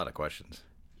 there's a lot of questions.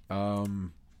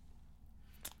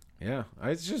 Yeah.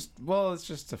 It's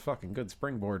just a fucking good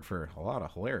springboard for a lot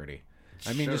of hilarity.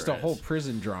 I mean, Sure just a whole is.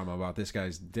 prison drama about this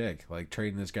guy's dick, like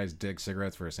trading this guy's dick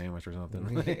cigarettes for a sandwich or something.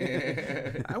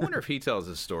 I wonder if he tells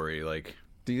his story like,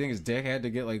 Do you think his dick had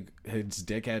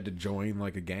to join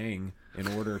like a gang in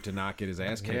order to not get his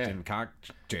ass kicked Yeah. in cock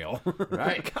jail?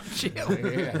 Right. chill,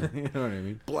 Yeah. You know what I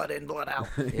mean? blood in, blood out.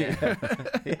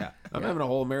 Yeah. I'm having a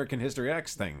whole American History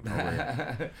X thing over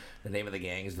here. The name of the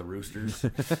gang is the Roosters.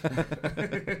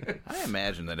 I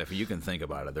imagine that if you can think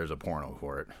about it, there's a porno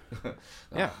for it.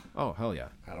 Yeah. Oh, hell yeah.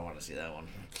 I don't want to see that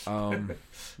one.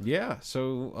 Yeah.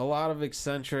 So a lot of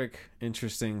eccentric,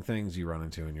 interesting things you run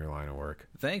into in your line of work.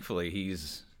 Thankfully,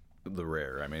 he's the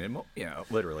rare. I mean,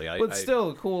 literally. But still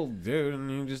a cool dude,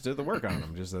 and you just did the work on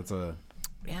him. Just that's a...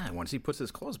 Yeah, once he puts his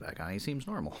clothes back on, he seems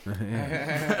normal.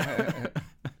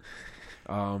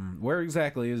 Where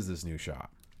exactly is this new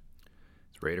shop?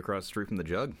 It's right across the street from the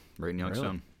Jug, right in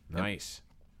Youngstown. Nice.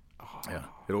 Yeah,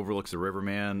 it overlooks the river,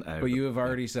 man. But you have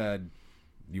already said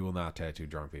you will not tattoo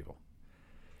drunk people.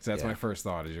 So that's my first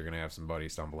thought is you're going to have somebody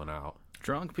stumbling out.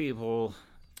 Drunk people.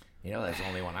 You know, that's the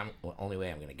only way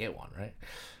I'm going to get one, right?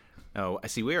 Oh, I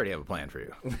see. We already have a plan for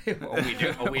you.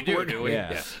 We do, do we?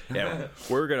 Yeah. Yeah,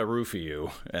 we're gonna roofie you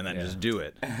and then just do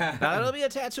it. Now it'll be a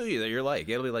tattoo that you're like.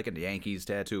 It'll be like a Yankees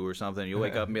tattoo or something. You'll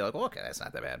wake up and be like, well, "Okay, that's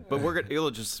not that bad." But we're gonna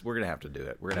have to do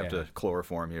it. We're gonna have to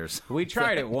chloroform yours. We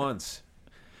tried it once.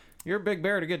 You're a big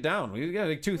bear to get down. We got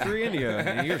like 2-3 into you.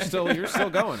 And you're still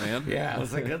going, man. Yeah, I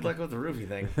was like, good luck with the roofie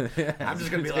thing. I'm just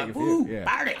going to be like, a woo, few, yeah.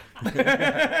 party.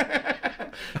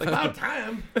 About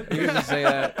time. You can just say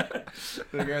that.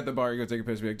 Like you're at the bar, you go take a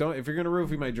piss. Be like, "Don't. If you're gonna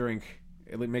roofie my drink,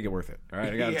 make it worth it. All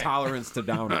right, I got a tolerance to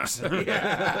downers."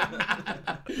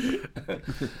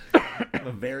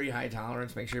 A very high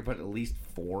tolerance. Make sure you put at least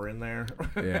 4 in there.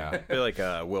 Yeah. I feel like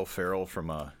Will Ferrell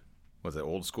from was it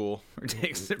Old School? Who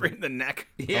takes it right in the neck?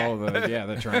 Yeah. Oh,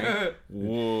 the train.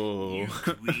 Whoa!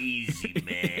 Easy,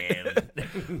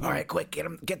 man. All right, quick,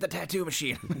 get the tattoo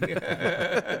machine.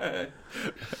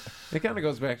 It kind of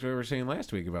goes back to what we were saying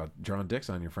last week about drawing dicks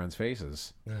on your friends'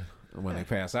 faces when they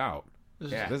pass out.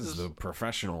 Yeah. This is the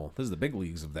professional. This is the big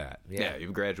leagues of that. Yeah,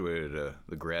 you've graduated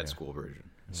the grad school version.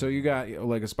 So you got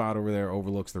like a spot over there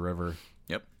overlooks the river.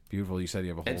 Yep. Beautiful. You said you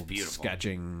have a It's whole beautiful.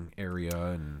 sketching area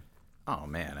and Oh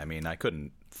man, I mean, I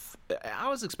couldn't. I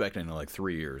was expecting like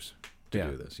 3 years to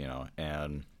Yeah. do this,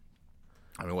 and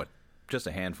I mean, just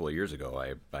a handful of years ago,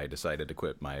 I decided to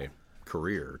quit my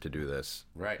career to do this.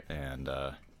 Right. And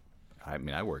I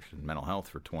mean, I worked in mental health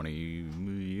for 20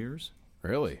 years.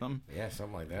 really. Yeah,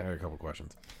 something like I got that. a couple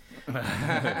questions.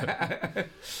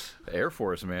 Air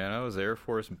Force, man. I was Air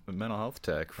Force mental health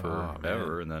tech Oh,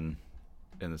 forever, man. and then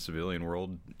in the civilian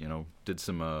world, did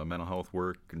some mental health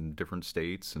work in different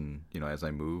states, and as I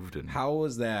moved. And How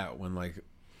was that when like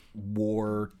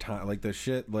war time, like the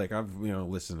shit? Like I've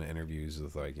listened to interviews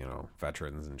with like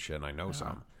veterans and shit, and I know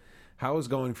some. How is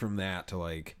going from that to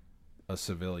like a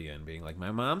civilian being like, my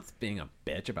mom's being a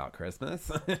bitch about Christmas?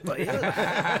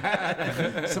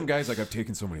 Some guy's like, I've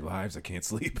taken so many lives, I can't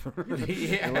sleep.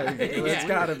 It's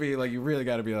gotta be like, you really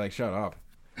gotta be like, shut up.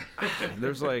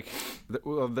 there's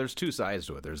there's two sides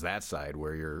to it. There's that side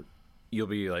where you'll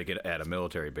be like at a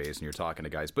military base and you're talking to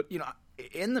guys, but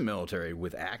in the military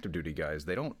with active duty guys,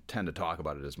 they don't tend to talk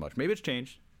about it as much. Maybe it's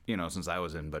changed, since I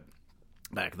was in, but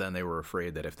back then they were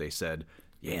afraid that if they said,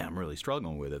 yeah, I'm really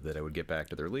struggling with it, that it would get back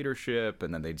to their leadership,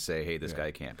 and then they'd say, hey, this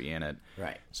guy can't be in it.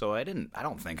 Right. So I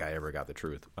don't think I ever got the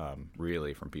truth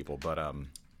really from people, but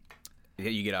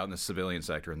you get out in the civilian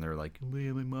sector and they're like,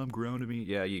 "Man, my mom grounded me."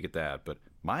 Yeah, you get that. But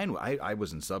mine, I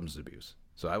was in substance abuse.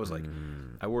 So I was like,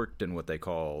 I worked in what they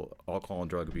call alcohol and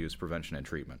drug abuse prevention and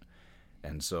treatment.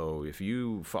 And so if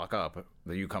you fuck up,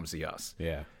 then you come see us.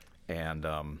 Yeah. And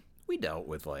we dealt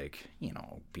with, like, you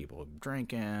know, people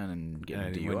drinking and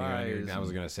getting DUIs. I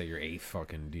was going to say your 8th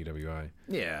fucking DWI.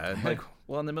 Yeah. Like,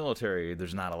 well, in the military,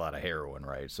 there's not a lot of heroin,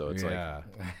 right? So it's Yeah.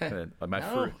 like my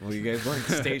first. Well, you guys weren't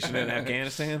stationed in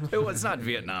Afghanistan? It's not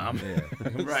Vietnam.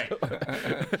 Right.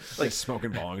 Like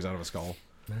smoking bongs out of a skull.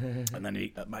 And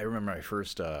then I remember my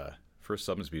first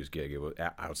substance abuse gig. It was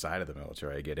outside of the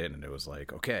military. I get in and it was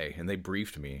like, okay, and they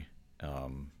briefed me.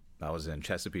 I was in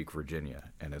Chesapeake,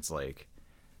 Virginia, and it's like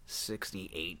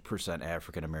 68%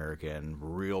 African American,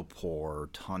 real poor,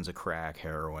 tons of crack,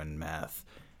 heroin, meth.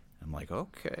 I'm like,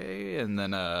 okay, and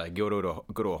then I go to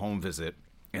a home visit.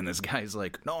 And this guy's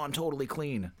like, "No, I'm totally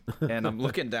clean." And I'm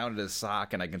looking down at his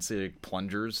sock, and I can see like,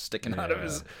 plungers sticking out of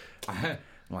his. I'm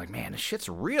like, "Man, this shit's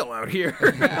real out here."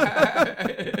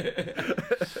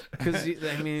 Because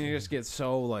I mean, you just get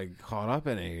so like caught up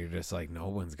in it. You're just like, no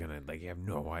one's gonna like. You have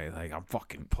no idea. Like,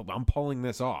 I'm pulling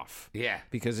this off. Yeah.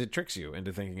 Because it tricks you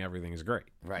into thinking everything is great.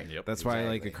 Right. Yep. That's why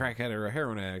like a crackhead or a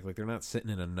heroin addict, like they're not sitting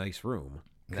in a nice room.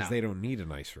 Because they don't need a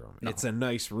nice room. No. It's a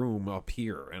nice room up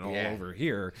here and all over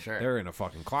here. Sure. They're in a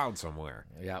fucking cloud somewhere.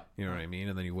 Yep. You know what I mean?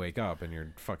 And then you wake up and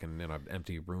you're fucking in an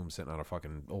empty room sitting on a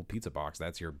fucking old pizza box.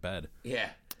 That's your bed.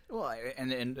 Yeah. Well,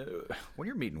 and when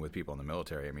you're meeting with people in the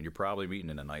military, I mean, you're probably meeting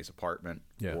in a nice apartment.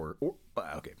 Yeah. Or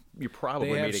okay, you're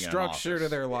probably They have meeting structure in an to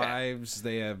their office. lives.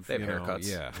 They have haircuts.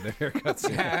 Yeah, they have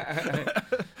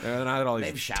haircuts. They're not all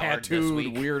They've these showered this tattooed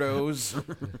week. weirdos.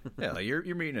 Yeah, like you're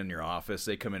meeting in your office.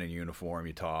 They come in uniform.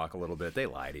 You talk a little bit. They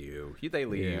lie to you. They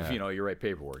leave. Yeah. You know, you write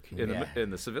paperwork. Yeah. In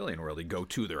the civilian world, you go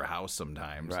to their house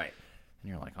sometimes. Right. And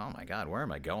you're like, oh my God, where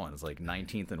am I going? It's like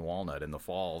 19th and Walnut in the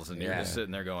Falls, and you're Yeah. just sitting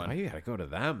there going, Why you gotta go to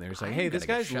them? They're just like, I'm hey, this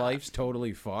gonna get guy's shot. life's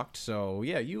totally fucked. So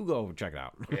yeah, you go check it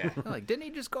out. Yeah. like, didn't he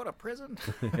just go to prison?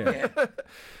 Yeah.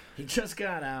 He just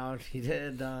got out. He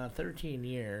did 13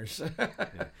 years.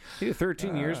 He did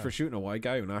 13 years for shooting a white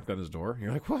guy who knocked on his door.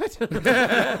 You're like, what?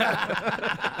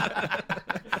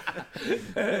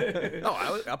 No, I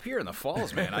was up here in the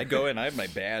Falls, man. I go in, I have my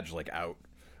badge like out,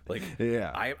 like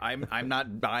Yeah. I'm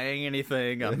not buying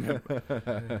anything.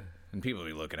 And people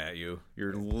be looking at you.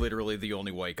 You're literally the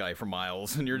only white guy for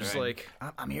miles, and you're just like,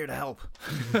 I'm here to help.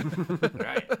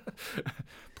 Right.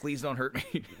 Please don't hurt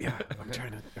me. Yeah, I'm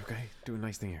trying to, do a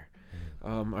nice thing here.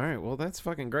 All right, well, that's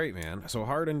fucking great, man. So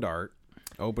Hard and Dart,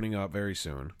 opening up very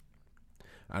soon.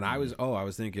 And I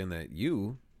was thinking that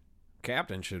you,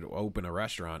 Captain, should open a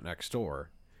restaurant next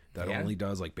door that Yeah. only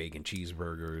does like bacon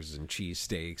cheeseburgers and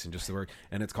cheesesteaks and just the work,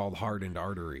 and it's called Hardened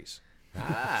Arteries.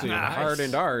 Ah, So you have nice.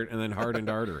 Hardened Art and then Hardened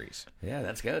Arteries. Yeah,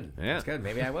 that's good. Yeah. That's good.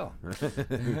 Maybe I will.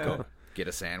 Go get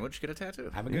a sandwich, get a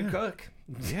tattoo. I'm a good cook.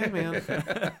 Yeah, man.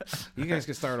 You guys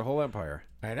could start a whole empire.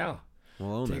 I know.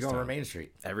 We'll own Take this over town. Main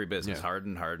Street. Every business, Yeah.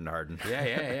 harden.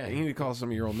 Yeah. You need to call some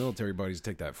of your old military buddies to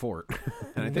take that fort.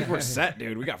 And I think we're set,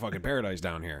 dude. We got fucking paradise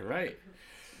down here. Right.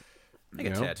 Make a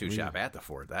You know, tattoo shop at the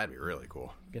fort. That'd be really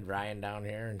cool. Get Ryan down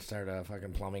here and start a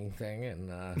fucking plumbing thing, and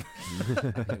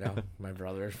my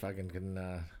brothers fucking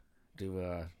can do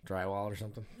drywall or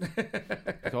something.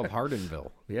 It's called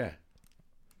Hardenville. Yeah,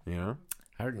 You know?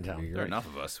 Hardentown. There are enough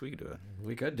of us. We could do it.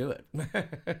 We could do it.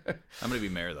 I'm gonna be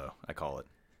mayor though. I call it.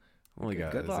 Only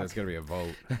got Good luck. that's gonna be a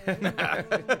vote.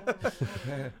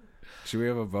 Should we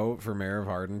have a vote for mayor of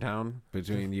Hardentown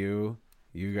between you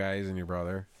guys, and your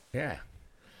brother, Yeah.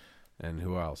 and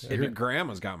who else? Your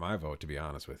grandma's got my vote. To be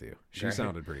honest with you, she Right.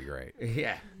 sounded pretty great.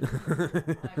 Yeah.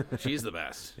 She's the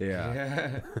best.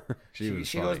 Yeah, She was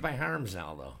she funny. goes by Harms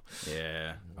now, though.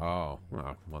 Yeah. Oh,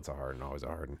 well, once a Harden, always a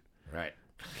Harden. Right.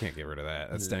 Can't get rid of that.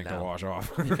 That stank to No. wash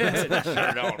off. Sure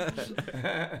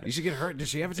don't. You should get her. Does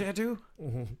she have a tattoo?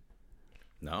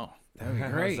 No. That'd be I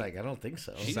was great. like, I don't think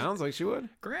so. Sounds like she would.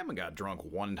 Grandma got drunk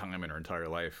one time in her entire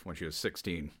life when she was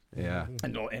 16, Yeah.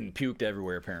 and puked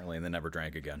everywhere apparently, and then never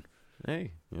drank again.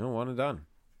 Hey, one and done.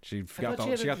 She I got thought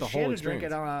the she got the she whole had a drink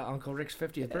experience. at Uncle Rick's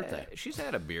 50th birthday. She's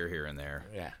had a beer here and there.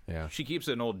 Yeah. Yeah. She keeps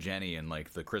an old Jenny in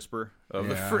like the crisper of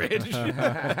the Yeah. fridge. The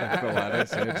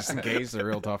lettuce, yeah, just in case a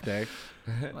real tough day.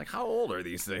 Like, how old are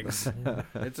these things?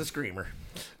 It's a screamer.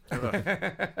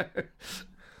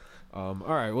 All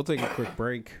right, we'll take a quick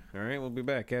break. All right, we'll be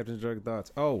back. Captain's Drug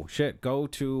Thoughts. Oh shit! Go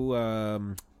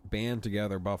to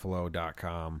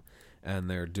bandtogetherbuffalo.com, and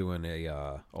they're doing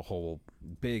a whole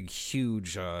big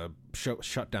huge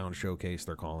shutdown showcase.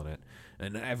 They're calling it,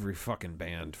 and every fucking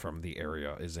band from the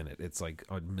area is in it. It's like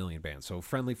a million bands. So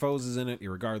Friendly Foes is in it,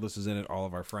 Irregardless is in it, all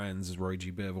of our friends, Roy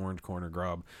G. Biv, Orange Corner,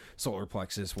 Grub, Solar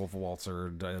Plexus, Wolf of Waltzer,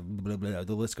 blah, blah, blah,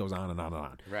 the list goes on and on and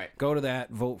on. Right. Go to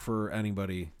that, vote for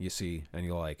anybody you see and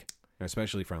you like,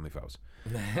 especially Friendly Foes.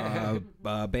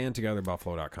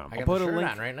 Bandtogetherbuffalo.com. I got the shirt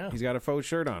on right now. He's got a faux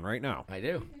shirt on right now. I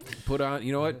do. Put on,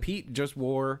 you know what? Pete just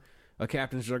wore a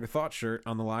Captain's Jug of Thought shirt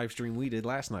on the live stream we did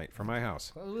last night from my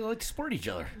house. Well, we like to support each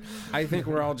other. I think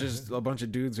we're all just a bunch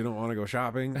of dudes who don't want to go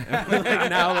shopping. Like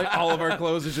now, like, all of our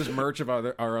clothes is just merch of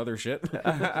our other shit.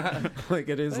 Like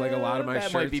it is like a lot of my that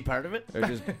shirts. might be part of it. They're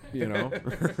just, you know.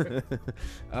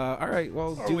 All right,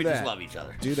 well, Or do we that. just love each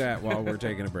other. Do that while we're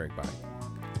taking a break. Bye.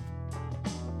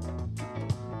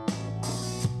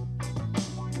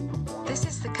 This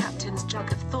is the Captain's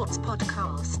Jug of Thoughts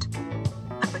podcast,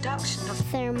 a production of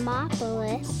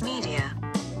Thermopolis. Media.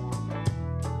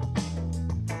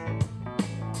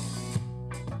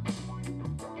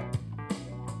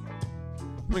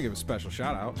 I'm gonna give a special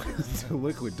shout out to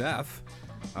Liquid Death,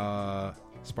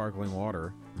 sparkling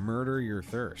water, murder your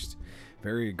thirst.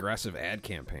 Very aggressive ad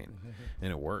campaign,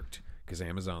 and it worked because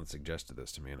Amazon suggested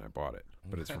this to me and I bought it.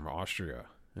 But it's from Austria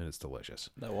and it's delicious.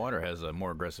 That water has a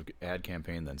more aggressive ad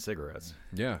campaign than cigarettes.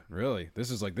 Yeah, really.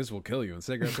 This is like, this will kill you. And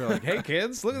cigarettes are like, hey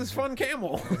kids, look at this fun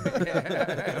camel.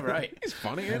 Right. He's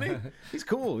funny, isn't he? He's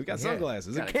cool. He's got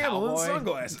sunglasses. Got A a camel and cowboy.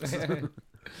 sunglasses.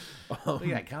 We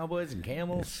got cowboys and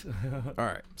camels. All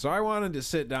right. So I wanted to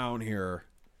sit down here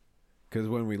because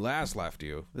when we last left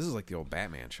you, this is like the old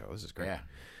Batman show. This is great. Yeah.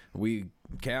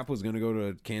 Cap was going to go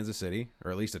to Kansas City,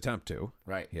 or at least attempt to.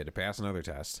 Right. He had to pass another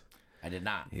test. I did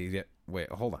not. Wait,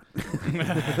 hold on.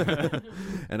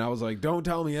 And I was like, don't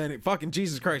tell me any. Fucking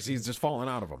Jesus Christ, he's just falling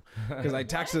out of him. Because I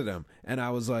texted him, and I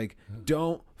was like,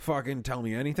 don't fucking tell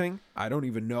me anything. I don't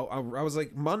even know. I was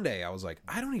like, Monday, I was like,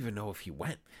 I don't even know if he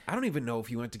went. I don't even know if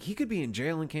he went to. He could be in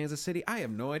jail in Kansas City. I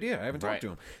have no idea. I haven't talked Right. to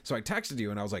him. So I texted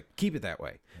you, and I was like, keep it that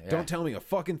way. Yeah. Don't tell me a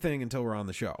fucking thing until we're on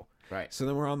the show. Right. So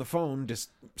then we're on the phone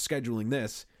just scheduling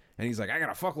this. And he's like, I got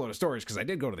a fuckload of stories because I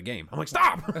did go to the game. I'm like,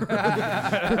 stop!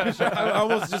 I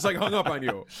almost just like hung up on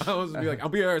you. I was be like, I'll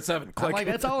be there at 7. I'm Click. like,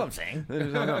 that's all I'm saying. And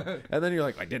just hung up. And then you're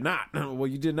like, I did not. Well,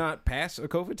 you did not pass a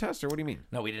COVID test, or what do you mean?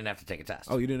 No, we didn't have to take a test.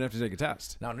 Oh, you didn't have to take a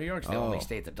test. No, New York's the only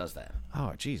state that does that.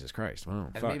 Oh, Jesus Christ.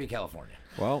 Well, And fuck. maybe California.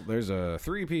 Well, there's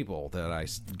 3 people that I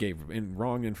gave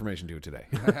wrong information to today.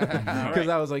 Because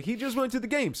I was like, he just went to the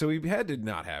game, so he had to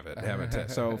not have it. Have a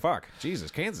test. So, fuck.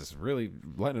 Jesus, Kansas is really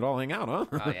letting it all hang out, huh?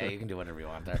 Oh, yeah, you can do whatever you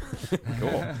want there.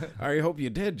 Cool. I hope you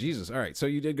did. Jesus. All right. So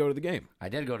you did go to the game. I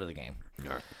did go to the game.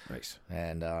 All right. Nice.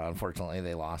 And unfortunately,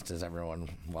 they lost, as everyone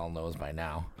well knows by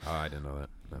now. Oh, I didn't know that.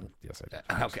 Yes, I did.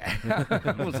 Okay.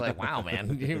 I was like, wow,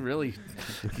 man.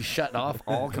 You shut off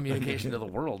all communication to the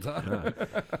world, huh?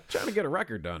 Trying to get a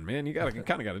record done, man. You kind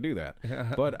of got to do that.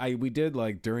 But we did,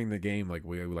 like, during the game, like,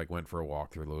 we like went for a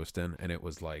walk through Lewiston, and it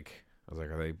was like, I was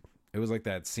like, it was like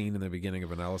that scene in the beginning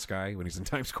of Vanilla Sky when he's in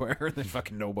Times Square and there's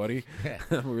fucking nobody.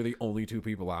 We were the only 2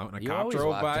 people out, and a You cop always drove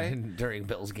walked by. in during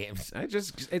Bills games.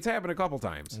 It's happened a couple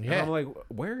times. And Yeah. I'm like,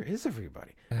 where is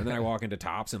everybody? And then I walk into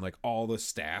Tops and like all the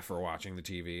staff are watching the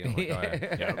TV. And I'm like,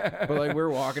 oh, yeah. But like we're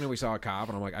walking and we saw a cop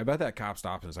and I'm like, I bet that cop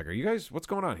stopped and it's like, are you guys, what's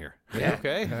going on here? Yeah.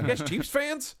 Okay. You guys Chiefs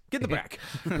fans? Get in the back.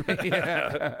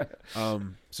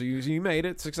 So you made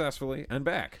it successfully and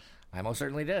back. I most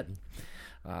certainly did.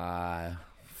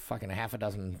 Fucking a half a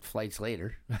dozen flights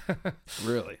later.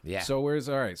 Really? Yeah. So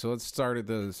all right, so let's start at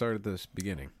the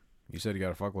beginning. You said you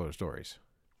got a fuckload of stories.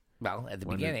 Well, at the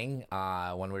beginning,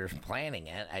 when we were planning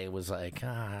it, I was like,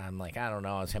 I'm like, I don't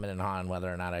know. I was hemming and hawing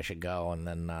whether or not I should go. And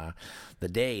then the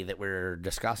day that we were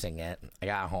discussing it, I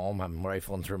got home. I'm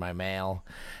rifling through my mail,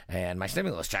 and my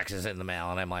stimulus check is in the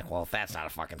mail. And I'm like, well, if that's not a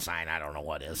fucking sign, I don't know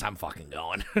what is. I'm fucking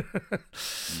going.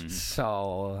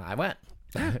 So I went.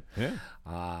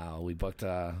 Yeah. We booked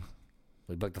the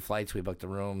flights. We booked the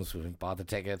rooms. We bought the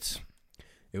tickets.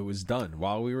 It was done.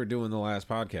 While we were doing the last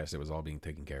podcast, it was all being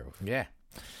taken care of. Yeah.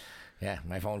 Yeah,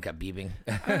 my phone kept beeping.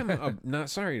 I'm not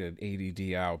sorry to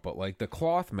ADD out, but like the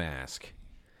cloth mask.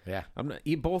 Yeah.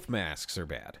 Both masks are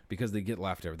bad because they get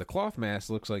left over. The cloth mask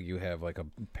looks like you have like a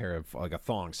pair of like a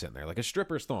thong sitting there, like a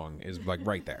stripper's thong is like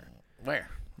right there, Where?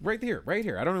 right here.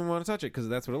 I don't even want to touch it because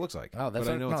that's what it looks like. Oh, that's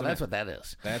But I know it's a mask. what that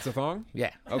is. That's a thong.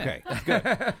 Yeah. Okay, good.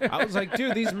 I was like,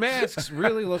 dude, these masks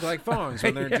really look like thongs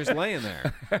when they're just laying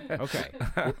there. Okay,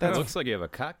 That looks like you have a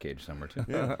cock cage somewhere too.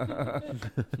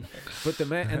 but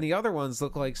and the other ones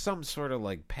look like some sort of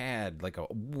like pad, like a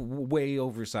way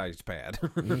oversized pad,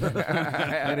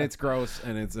 and it's gross.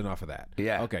 And it's enough of that.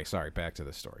 Yeah. Okay, sorry. Back to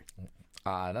the story.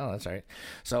 No, that's all right.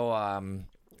 So,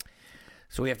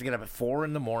 so we have to get up at 4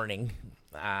 a.m.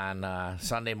 on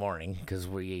Sunday morning because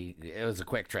it was a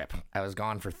quick trip. I was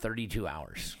gone for 32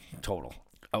 hours total.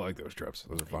 I like those trips.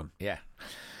 Those are fun. Yeah.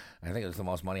 I think it was the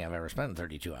most money I've ever spent in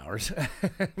 32 hours.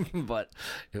 But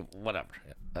whatever.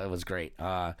 It was great.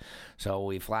 So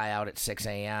we fly out at 6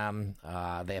 a.m.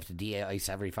 They have to de-ice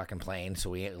every fucking plane, so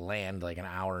we land like an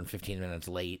hour and 15 minutes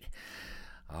late.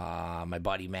 My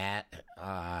buddy Matt,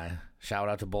 shout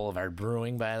out to Boulevard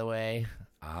Brewing, by the way.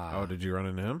 Did you run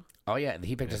into him? Oh, yeah.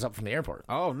 He picked us up from the airport.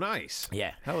 Oh, nice.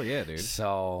 Yeah. Hell yeah, dude.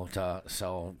 So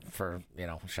for,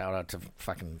 shout out to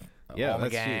fucking Yeah, Oma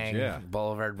that's Gang, huge, yeah.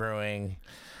 Boulevard Brewing,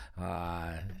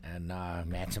 and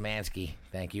Matt Szymanski.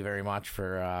 Thank you very much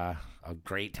for a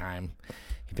great time.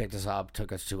 He picked us up,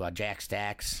 took us to Jack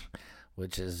Stacks,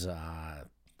 which is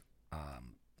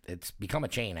it's become a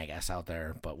chain, I guess, out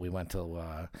there. But we went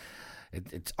to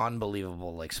it's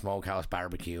unbelievable, like smokehouse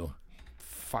barbecue,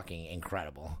 fucking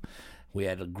incredible. We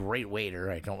had a great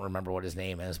waiter. I don't remember what his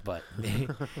name is, but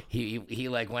he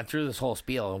like went through this whole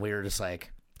spiel, and we were just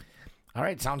like, all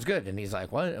right, sounds good. And he's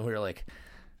like, what? And we were like,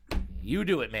 you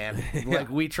do it, man. Like,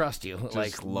 we trust you.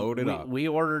 Just load it up. We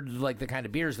ordered like the kind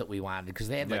of beers that we wanted because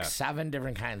they had like Yeah. 7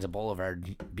 different kinds of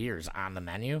Boulevard beers on the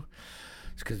menu.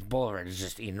 Because Boulevard is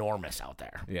just enormous out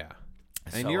there. Yeah.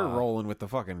 And So, you're rolling with the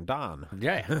fucking Don.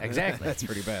 Yeah, exactly. That's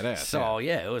pretty badass. So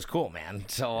yeah, it was cool, man.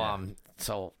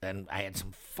 So and I had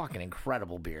some fucking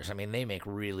incredible beers. I mean, they make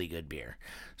really good beer.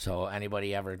 So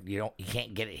anybody ever you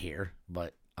can't get it here,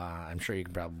 but I'm sure you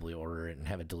can probably order it and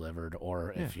have it delivered.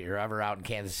 Or if you're ever out in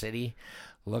Kansas City,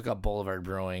 look up Boulevard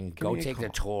Brewing. Go me a take the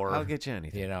call. tour. I'll get you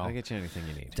anything. I'll I'll get you anything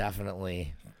you need.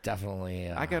 Definitely.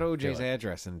 I got OJ's do it.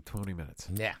 address in 20 minutes.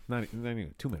 Yeah, Not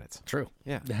even 2 minutes. true.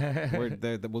 Yeah.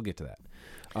 We'll get to that.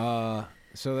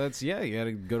 So that's, you had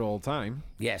a good old time.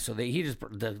 Yeah, so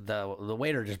the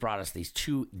waiter just brought us these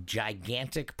 2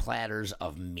 gigantic platters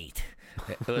of meat.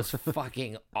 It was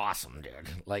fucking awesome, dude.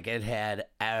 Like, it had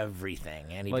everything,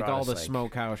 and he Like brought all us, the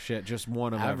smokehouse shit, just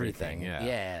one of everything.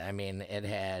 Yeah, I mean, it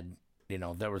had.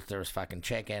 There was fucking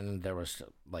chicken. There was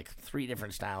like 3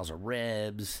 different styles of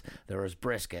ribs. There was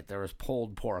brisket. There was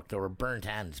pulled pork. There were burnt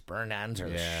ends. Burnt ends are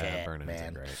the shit, burn ends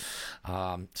man.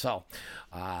 are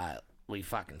great. We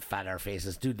fucking fed our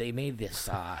faces, dude. They made this.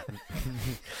 That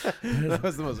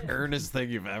was the most earnest thing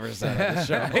you've ever said on the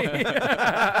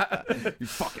show. You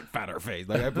fucking fat our face.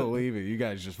 Like, I believe it. You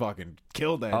guys just fucking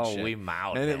killed that shit. we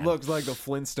mouthed, and man. it looks like the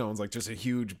Flintstones, like just a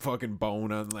huge fucking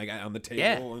bone on the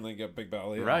table and like a big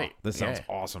belly. Right. Oh, this sounds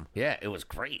Yeah. awesome. Yeah, it was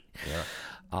great.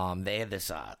 Yeah. They had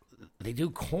this. They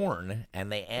do corn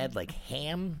and they add like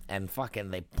ham and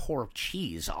fucking they pour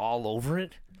cheese all over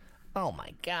it. Oh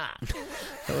my god,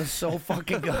 that was so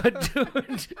fucking good, dude.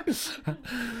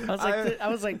 I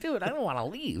was like, dude, I don't want to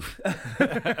leave.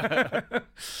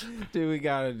 Dude, we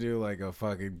gotta do like a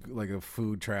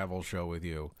food travel show with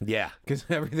you. Yeah, Because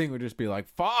everything would just be like,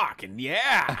 fucking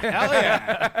yeah, hell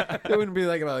yeah. It wouldn't be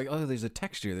like, oh, there's a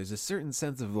texture. There's a certain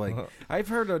sense of like, I've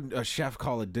heard a chef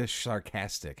call a dish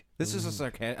sarcastic. This is a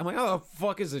sarcastic. I'm like, oh, the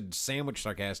fuck is a sandwich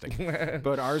sarcastic?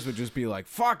 But ours would just be like,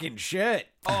 fucking shit.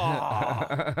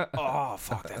 Oh,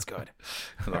 fuck, that's good.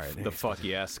 The fuck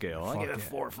yeah scale. I'll give it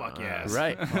 4 fuck yes.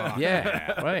 right.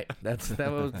 Yeah, right. That's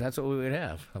what we would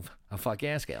have a fuck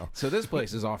yeah scale. So this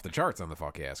place is off the charts on the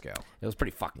fuck yeah scale. It was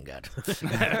pretty fucking good.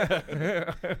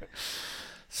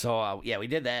 So yeah, we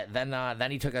did that.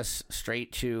 Then he took us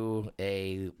straight to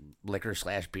a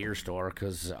liquor/beer store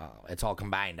because it's all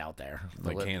combined out there.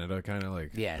 Like Canada, kind of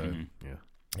like. Yeah. Yeah.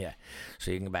 Yeah,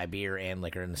 so you can buy beer and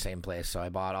liquor in the same place. So I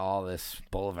bought all this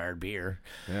Boulevard beer.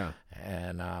 Yeah.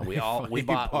 And we He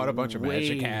bought a bunch of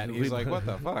Magic Hat. He's like, what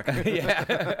the fuck?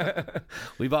 Yeah,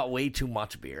 we bought way too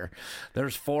much beer.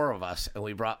 There's 4 of us, and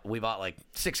we bought like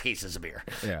 6 cases of beer.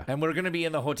 Yeah. And we're gonna be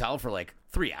in the hotel for like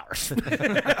 3 hours.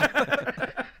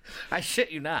 I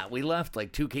shit you not. We left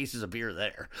like 2 cases of beer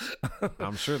there.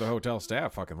 I'm sure the hotel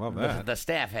staff fucking love that. The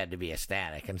staff had to be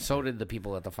ecstatic, and so did the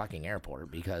people at the fucking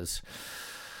airport because.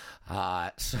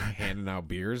 Handing out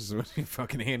beers,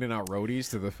 fucking handing out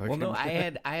roadies to the fucking. Well, no, I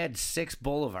had 6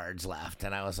 Boulevards left,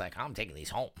 and I was like, I'm taking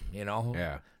these home,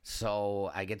 Yeah.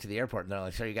 So I get to the airport, and they're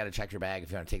like, "Sir, you got to check your bag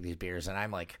if you want to take these beers," and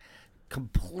I'm like,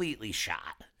 completely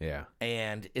shot, Yeah.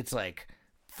 and it's like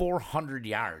 400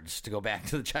 yards to go back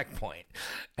to the checkpoint,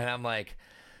 and I'm like,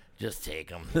 Just take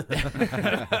them.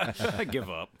 I give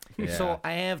up. Yeah. So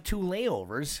I have 2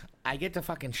 layovers. I get to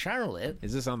fucking Charlotte.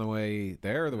 Is this on the way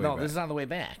there or the way No, back? this is on the way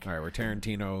back. All right, we're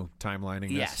Tarantino timelining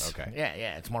this? Yes. Okay.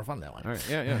 Yeah, it's more fun that way. All right,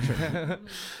 yeah, sure.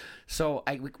 So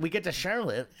we get to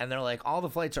Charlotte, and they're like, all the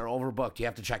flights are overbooked. You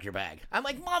have to check your bag. I'm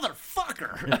like,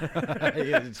 motherfucker.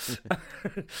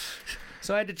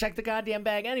 So I had to check the goddamn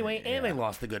bag anyway, and I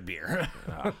lost the good beer.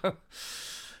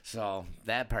 So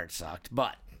that part sucked.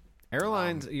 But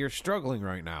Airlines, you're struggling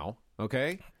right now,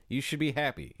 okay? You should be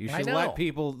happy. You I should know. let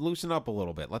people loosen up a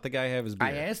little bit. Let the guy have his beer.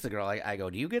 I asked the girl, I go,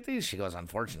 do you get these? She goes,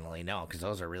 unfortunately, no, because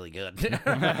those are really good.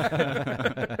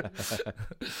 I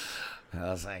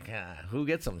was like, who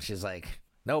gets them? She's like,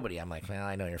 nobody. I'm like, well,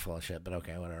 I know you're full of shit, but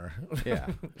okay, whatever. Yeah,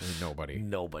 nobody.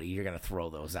 Nobody. You're going to throw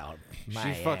those out.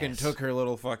 She fucking took her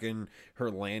little fucking, her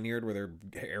lanyard with her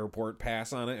airport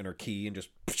pass on it and her key and just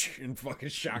and fucking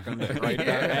shotgunned it right down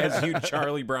as you,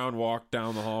 Charlie Brown, walked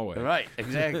down the hallway. Right,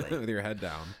 exactly. With your head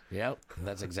down. Yep,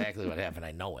 that's exactly what happened.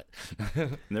 I know it.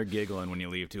 And they're giggling when you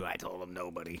leave, too. I told them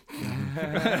nobody.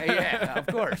 Yeah, of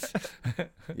course.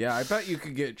 Yeah, I bet you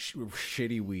could get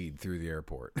shitty weed through the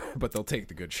airport, but they'll take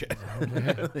the good shit.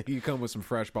 You come with some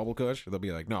fresh bubble kush, they'll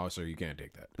be like, no, sir, you can't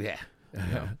take that. Yeah.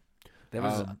 There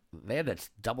was they had a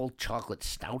double chocolate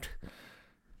stout.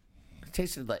 It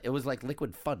tasted like, it was like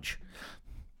liquid fudge.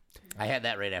 I had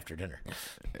that right after dinner.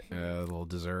 A little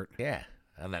dessert. Yeah.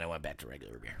 And then I went back to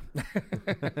regular beer.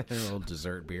 A little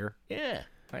dessert beer. Yeah,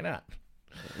 why not?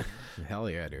 Hell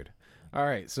yeah, dude. All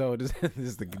right, so did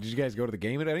you guys go to the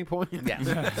game at any point?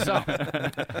 Yeah.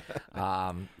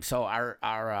 So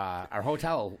our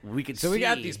hotel, we could see. So we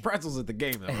got these pretzels at the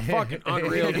game that were fucking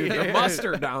unreal, dude. The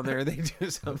mustard down there, they do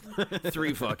something.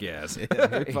 3 fuck yes.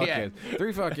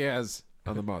 Three fuck yes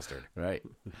on the mustard. Right.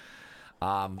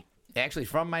 Actually,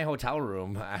 from my hotel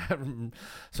room,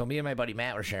 so me and my buddy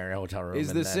Matt were sharing a hotel room. Is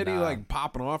and the then, city like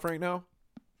popping off right now?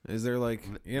 Is there like,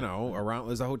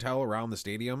 around? Is the hotel around the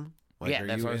stadium? Like, yeah,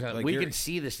 that's what I was saying. We can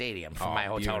see the stadium from my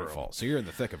hotel beautiful. room. So you're in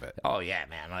the thick of it. Oh yeah,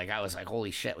 man! Like I was like, holy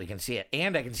shit, we can see it,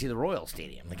 and I can see the Royal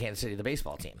Stadium, the Kansas City, the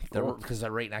baseball team, because they're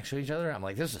right next to each other. I'm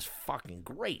like, this is fucking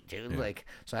great, dude. Like,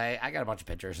 so I got a bunch of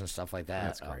pictures and stuff like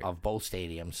that of both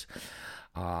stadiums,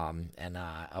 and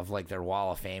of like their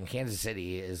Wall of Fame. Kansas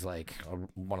City is like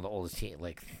one of the oldest teams.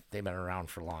 Like they've been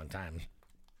around for a long time.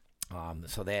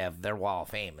 So they have their Wall of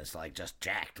Fame is like just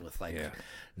jacked with like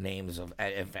names of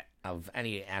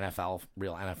any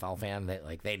real NFL fan that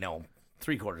like they know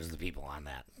 3/4 of the people on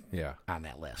that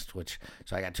list.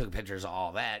 So I took pictures of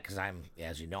all that because I'm,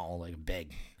 as you know, like a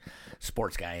big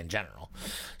sports guy in general.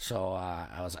 So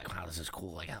I was like, wow, this is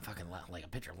cool. I got fucking like a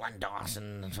picture of Len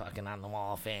Dawson fucking on the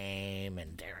Wall of Fame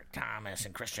and Derek Thomas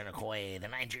and Christian Okoye, the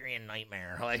Nigerian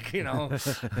Nightmare. Like,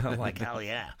 I'm like, hell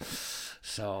yeah.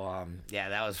 So,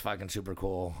 that was fucking super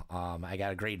cool. I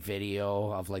got a great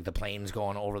video of like the planes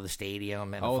going over the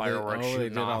stadium and the fireworks shooting they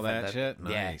did off. all that shit?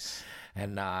 Nice. Yeah.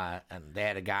 And they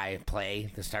had a guy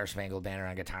play the Star Spangled Banner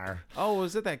on guitar. Oh,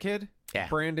 was it that kid? Yeah.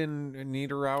 Brandon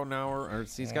Niederauer, or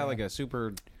he's got like a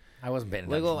super I wasn't paying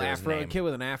attention little to his afro name. kid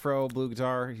with an afro blue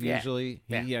guitar usually.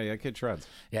 Yeah. That kid shreds.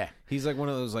 Yeah. He's like one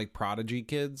of those like prodigy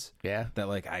kids. Yeah. That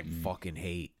like I fucking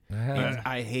hate.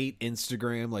 I hate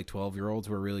Instagram like 12-year-olds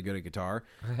who are really good at guitar.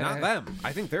 Not them.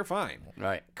 I think they're fine.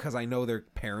 Right. Because I know their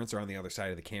parents are on the other side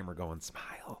of the camera going,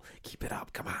 smile, keep it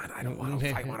up, come on. I want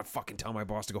to fucking tell my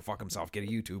boss to go fuck himself, get a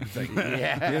YouTube thing.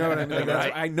 Yeah. You know what I mean? Like,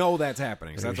 Right. I know that's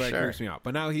happening. So that's why it Sure. creeps me out.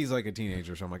 But now he's like a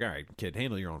teenager, so I'm like, all right, kid,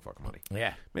 handle your own fucking money.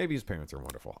 Yeah. Maybe his parents are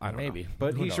wonderful. I don't know. Maybe.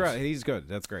 But Who he's knows? right. He's good.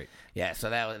 That's great. Yeah, so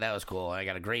that was cool. I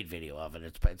got a great video of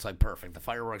it. It's like perfect. The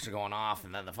fireworks are going off,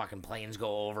 and then the fucking planes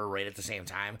go over right at the same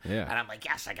time. Yeah. And I'm like,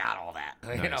 yes, I got all that.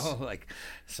 Nice.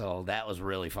 So that was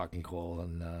really fucking cool.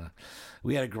 And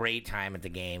we had a great time at the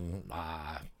game.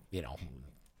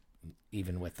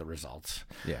 Even with the results.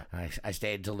 Yeah. I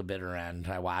stayed till the bitter end.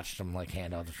 I watched them like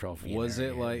hand out the trophy. Was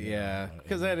it like, yeah,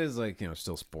 because that is like,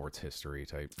 still sports history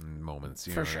type moments.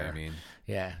 You know For what I sure. mean?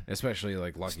 Yeah. Especially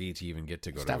like lucky to even get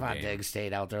to go to a Stephon game. Diggs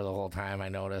stayed out there the whole time. I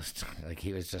noticed, like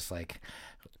he was just like,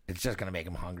 it's just gonna make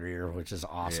him hungrier, which is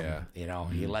awesome. Yeah.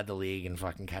 He led the league in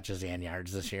fucking catches and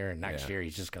yards this year, and next Yeah. year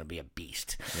he's just gonna be a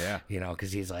beast. Yeah.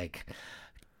 Because he's like,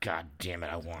 God damn it,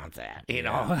 I want that. You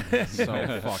know.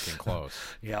 So fucking close.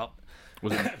 Yep.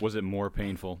 Was it more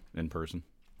painful in person?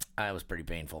 It was pretty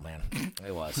painful, man.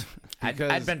 It was.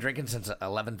 Because- I'd been drinking since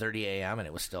 11:30 a.m. and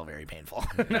it was still very painful.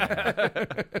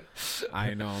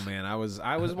 I know, man. I was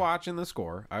watching the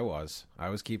score. I was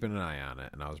keeping an eye on it,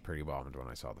 and I was pretty bummed when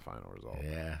I saw the final result.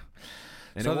 Yeah.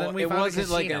 And So it, then we it found a wasn't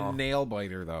like a casino. nail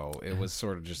biter though. It was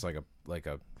sort of just like a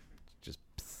just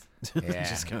Yeah,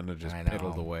 just kind of just I know.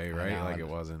 piddled away, I right? know. Like it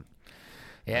wasn't.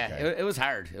 Yeah, Okay. it was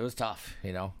hard. It was tough.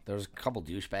 You know, there was a couple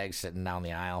douchebags sitting down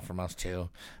the aisle from us too.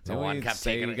 The Didn't one we kept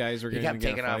say taking you guys were he gonna kept get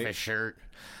a taking off fight? his shirt,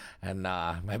 and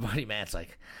my buddy Matt's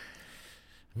like,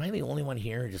 "Am I the only one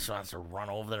here who just wants to run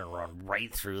over there and run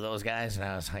right through those guys?" And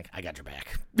I was like, "I got your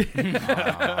back."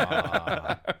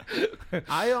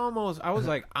 I was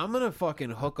like, I'm gonna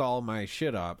fucking hook all my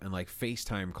shit up and like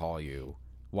FaceTime call you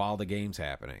while the game's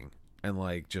happening and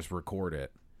like just record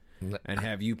it and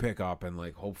have you pick up and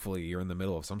like hopefully you're in the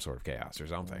middle of some sort of chaos or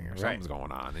something or something's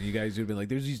going on and you guys would have been like,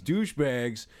 there's these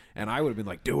douchebags, and I would have been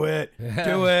like, do it,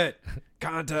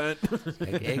 content.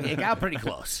 It got pretty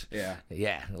close. Yeah.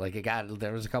 Like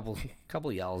there was a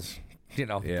couple yells, you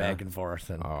know, Yeah. back and forth,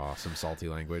 and Oh, some salty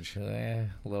language. a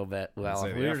little bit. Well,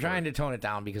 say the we were F trying to tone it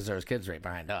down because there was kids right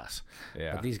behind us.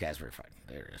 Yeah. But these guys were fine.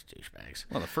 They were just douchebags.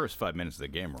 Well, the first 5 minutes of the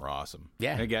game were awesome.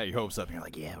 Yeah. They got your hopes up, and you're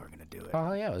like, yeah, we're going to do it.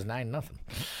 Oh yeah, it was 9-0.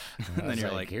 And then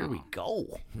you're like, here we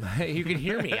go. You can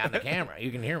hear me on the camera.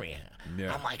 You can hear me.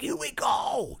 Yeah. I'm like, here we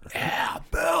go. Yeah,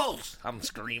 Bills. I'm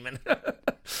screaming.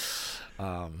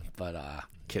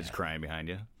 Kids crying behind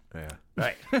you. Yeah.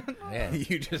 Right. Yeah.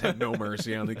 You just have no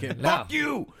mercy on the kid. No. Fuck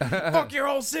you! Fuck your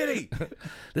whole city!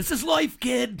 This is life,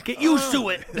 kid. Get used to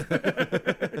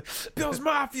it. Bills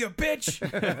Mafia, bitch!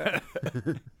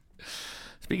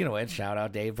 Speaking of which, shout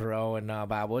out Dave Perot and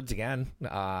Bob Woods again.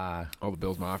 All the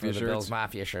Bills Mafia For the shirts. Bills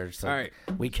Mafia shirts. So All right.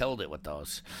 we killed it with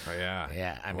those. Oh, yeah.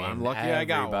 Yeah, I Well, mean, I'm lucky I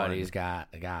got one. everybody's got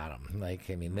them. Like,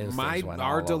 I mean, those things went all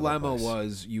Our over the dilemma place.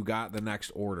 was you got the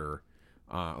next order,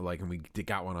 and we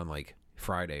got one on like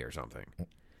Friday or something,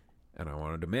 and I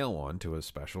wanted to mail one to a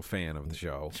special fan of the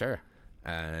show. Sure.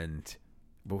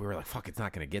 But we were like, "Fuck, it's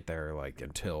not going to get there like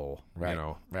until Right, you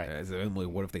know." right. Emily,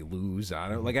 what if they lose? I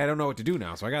don't know what to do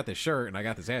now. So I got this shirt and I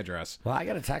got this address. Well, I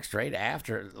got a text right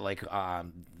after, like,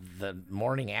 the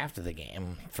morning after the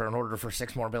game for an order for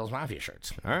 6 more Bills Mafia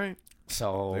shirts. All right.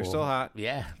 So They're still hot.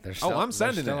 Yeah, they're still. Oh, I'm they're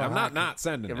sending it. still a I'm hot not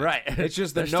sending it. Right. It's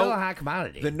just the they're still note. a hot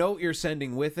commodity. The note you're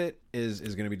sending with it is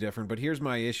going to be different. But here's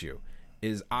my issue: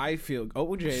 is I feel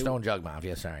OJ Stone Jug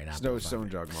Mafia. Sorry, not Bills Stone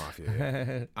Mafia. Jug Mafia.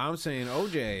 Yeah. I'm saying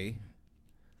OJ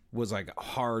was like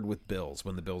hard with Bills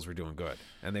when the Bills were doing good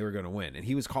and they were going to win, and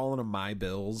he was calling them my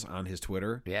Bills on his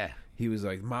Twitter. Yeah. He was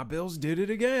like, my Bills did it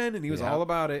again, and he was Yeah. all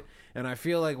about it. And I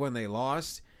feel like when they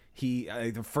lost,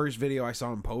 the first video I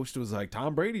saw him post was like,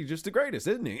 Tom Brady just the greatest,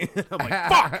 isn't he? I'm like,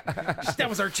 fuck, that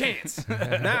was our chance.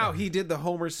 Now he did the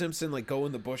Homer Simpson, like go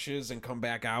in the bushes and come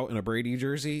back out in a Brady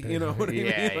jersey. You know what I mean?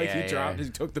 Yeah, Like yeah, he dropped, yeah. he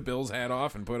took the Bills hat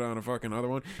off and put on a fucking other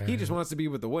one. He just wants to be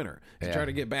with the winner to Yeah. try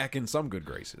to get back in some good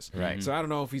graces. Right. So I don't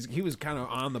know if he was kind of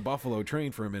on the Buffalo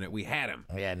train for a minute. We had him.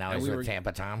 Yeah, now And he's we with were-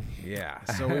 Tampa Tom. Yeah,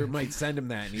 so we might send him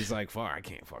that, and he's like, "Fuck, I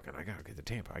gotta get to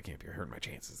Tampa. I can't be hurting my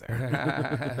chances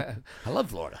there. I love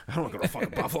Florida. I don't want to go to fucking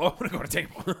Buffalo. I want to go to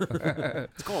Tampa."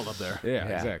 It's cold up there. Yeah,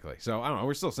 Yeah. exactly. So I don't know.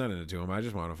 We're still sending it to him. I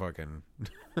just want to fucking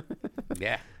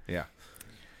Yeah. yeah.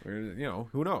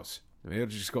 Who knows? Maybe it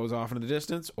just goes off into the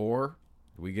distance, or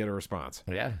we get a response.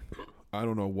 Yeah. I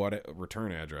don't know what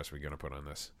return address we're gonna put on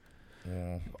this.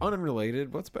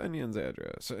 Unrelated. What's Benion's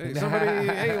address? Hey, somebody,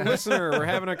 hey, listener, we're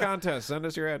having a contest. Send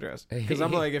us your address. Because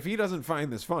I'm like, if he doesn't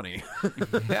find this funny,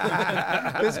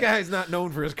 this guy's not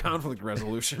known for his conflict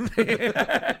resolution,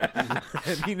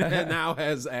 and he now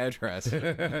has address.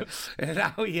 And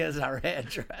now he has our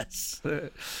address.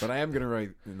 But I am gonna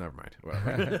write. Never mind.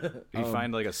 Whatever. You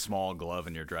find like a small glove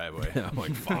in your driveway. I'm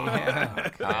like,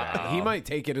 fuck. He might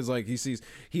take it as like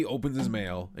he opens his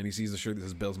mail and he sees the shirt that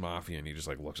says Bills Mafia, and he just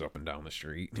like looks up and down the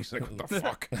street. He's like, what the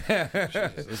fuck?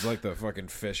 Jesus. It's like the fucking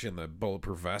fish in the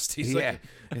bulletproof vest. He's Yeah. like,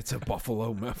 it's a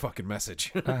Buffalo fucking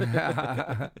message.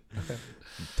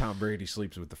 Tom Brady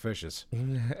sleeps with the fishes.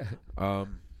 I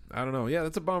don't know. Yeah,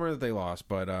 that's a bummer that they lost.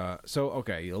 But so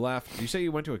okay, you left. You say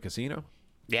you went to a casino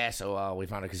Yeah, so we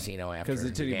found a casino after because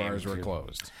the titty game bars were to-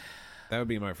 closed. That would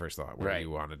be my first thought. Where Right. you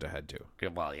wanted to head to,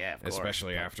 Well, yeah, of course.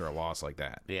 especially after a loss like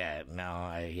that. Yeah,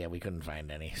 no, we couldn't find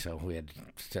any, so we had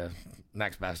to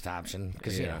next best option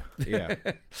casino. Yeah.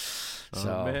 So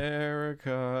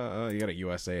America. You got a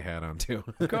USA hat on too.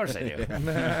 of course I do.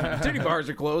 Titty bars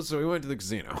are closed, so we went to the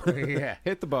casino. Yeah,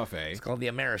 Hit the buffet. it's called the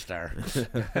Ameristar.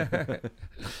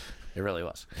 It really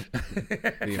was.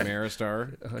 The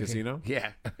Ameristar Casino.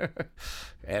 Yeah,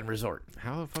 and resort.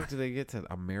 How the fuck did they get to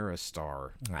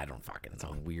Ameristar? I don't fucking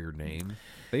know. Weird name.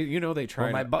 They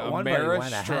tried my one buddy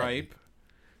went ahead. Ameristripe,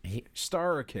 He-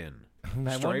 Starakin,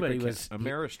 My one buddy was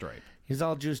Ameristripe. he's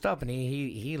all juiced up, and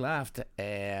he left,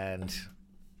 and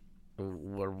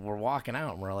we're walking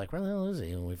out, and we're like, where the hell is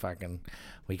he? And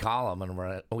we call him,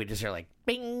 and we just hear like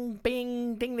bing, bing,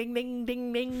 ding, ding, ding,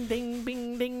 ding, ding, ding, ding,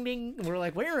 ding, ding, ding. We're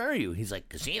like, where are you? He's like,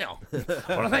 casino.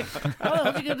 We're like, oh,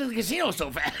 how'd you get to the casino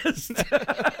so fast?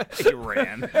 He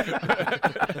ran.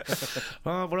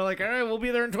 We're like, all right, we'll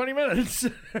be there in 20 minutes.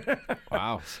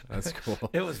 Wow, that's cool.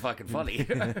 It was fucking funny.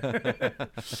 Where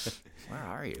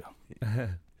are you?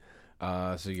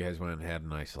 So you guys went and had a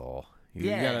nice little. You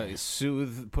Yeah. gotta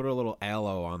soothe, put a little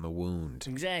aloe on the wound,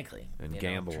 Exactly. and You know,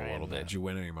 gamble a trying little to- bit. Did you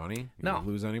win any money? No. You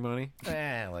lose any money?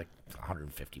 Like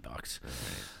 $150.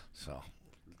 So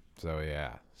So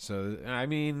yeah. So I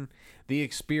mean, the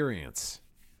experience.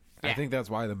 I Yeah. think that's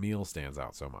why the meal stands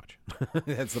out so much.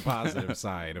 That's the positive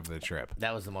side of the trip.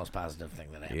 that was the most positive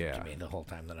thing that happened Yeah. to me the whole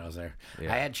time that I was there.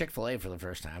 Yeah. I had Chick-fil-A for the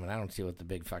first time, and I don't see what the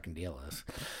big fucking deal is.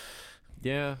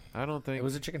 Yeah, I don't think It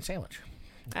was a chicken sandwich.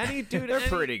 They're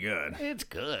pretty good. It's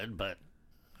good, but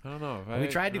I don't know. we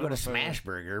tried to go to Smash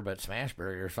Burger, but Smash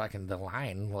Burger fucking the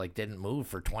line didn't move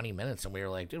for 20 minutes, and we were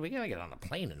like, dude, we gotta get on a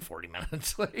plane in 40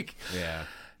 minutes. Yeah.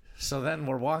 So then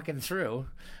we're walking through.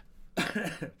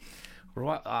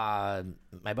 My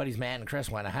buddies Matt and Chris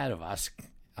went ahead of us.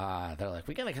 They're like,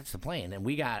 we gotta catch the plane, and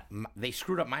they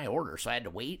screwed up my order, so I had to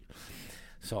wait.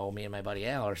 So me and my buddy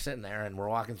Al are sitting there, and we're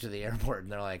walking through the airport,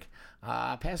 and they're like,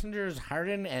 passengers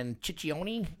Hardin and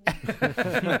Ciccione.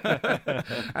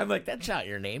 I'm like, that's not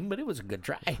your name, but it was a good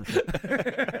try.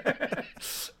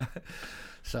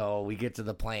 So we get to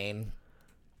the plane,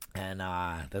 and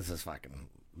this is fucking...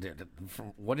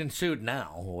 From what ensued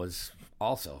now was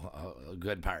also a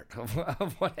good part of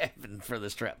what happened for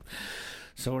this trip.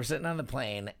 So we're sitting on the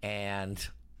plane, and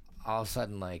all of a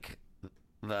sudden,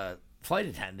 the flight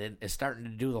attendant is starting to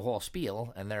do the whole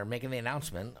spiel, and they're making the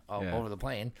announcement over the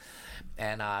plane.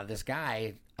 And this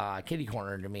guy, kitty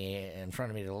cornered to me in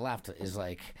front of me to the left, is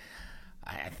like,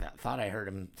 I thought I heard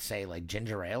him say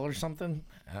ginger ale or something,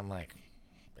 and I'm like,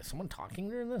 is someone talking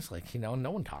during this? No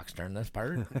one talks during this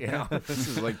part. This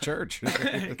is like church.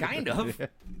 Kind of. Yeah.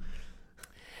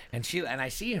 And I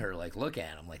see her look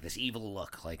at him this evil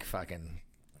look, fucking.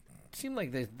 Seemed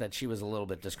like that she was a little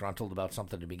bit disgruntled about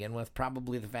something to begin with.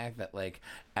 Probably the fact that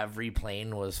every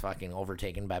plane was fucking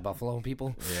overtaken by buffalo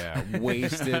people. Yeah,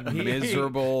 wasted,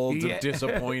 miserable,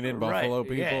 disappointed buffalo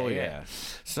people. Yeah.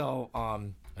 So,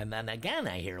 and then again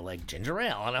I hear ginger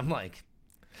ale, and I'm like.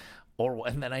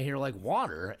 And then I hear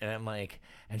water, and I'm like,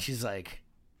 and she's like,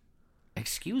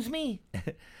 excuse me?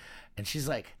 And she's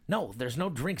like, no, there's no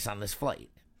drinks on this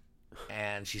flight.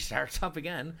 And she starts up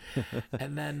again,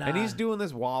 and then and he's doing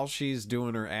this while she's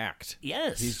doing her act.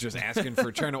 Yes, he's just asking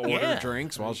for trying to order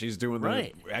drinks while she's doing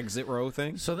the exit row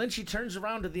thing. So then she turns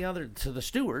around to the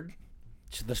steward.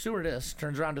 The stewardess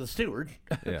turns around to the steward,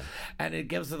 and it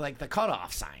gives her the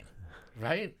cutoff sign,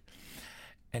 right?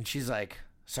 And she's like,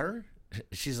 sir.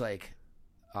 She's like,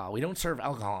 we don't serve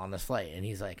alcohol on this flight. And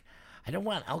he's like, I don't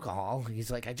want alcohol.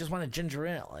 He's like, I just want a ginger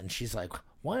ale. And she's like,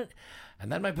 what? And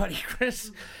then my buddy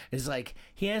Chris is like,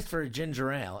 he asked for a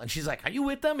ginger ale. And she's like, are you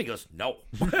with them? He goes, no.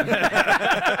 I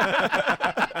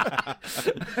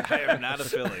am not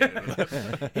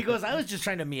affiliated. He goes, I was just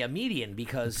trying to be a median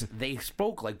because they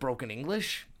spoke broken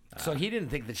English. So he didn't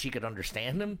think that she could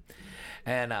understand him.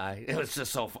 And it was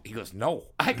just so funny. He goes, no.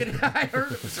 I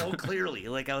heard him so clearly.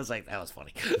 I was like, that was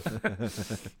funny.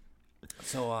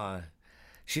 So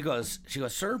she goes,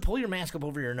 sir, pull your mask up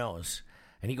over your nose.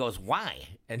 And he goes, why?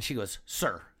 And she goes,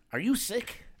 sir, are you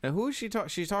sick? And who is she talking?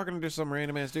 She's talking to some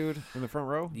random ass dude in the front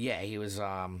row? Yeah, he was,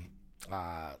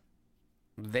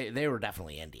 they were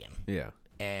definitely Indian. Yeah.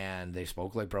 And they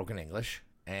spoke broken English.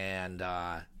 And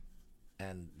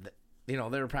they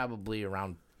were probably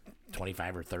around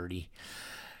 25 or 30.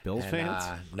 Bills fans?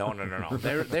 No.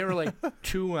 They were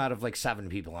 2 out of 7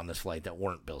 people on this flight that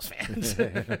weren't Bills fans.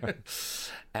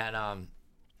 And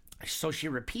so she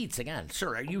repeats again,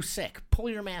 sir, are you sick? Pull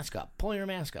your mask up. Pull your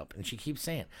mask up. And she keeps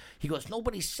saying, he goes,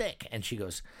 nobody's sick. And she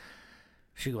goes,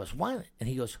 what? And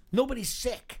he goes, nobody's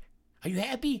sick. Are you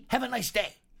happy? Have a nice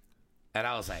day. And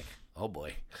I was like, oh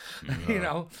boy.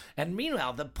 And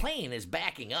meanwhile, the plane is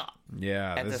backing up.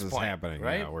 Yeah, this is point, happening.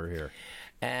 Right? Yeah, we're here.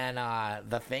 And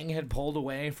the thing had pulled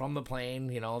away from the plane,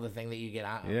 the thing that you get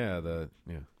on. Yeah,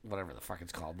 whatever the fuck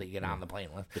it's called that you get on the plane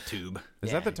with. The tube.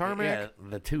 Is that the tarmac? Yeah,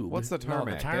 the tube. What's the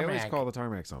tarmac? No, They always call the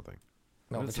tarmac something.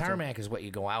 No, the tarmac is what you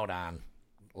go out on,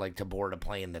 to board a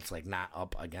plane that's not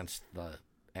up against the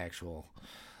actual,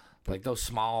 those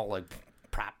small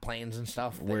prop planes and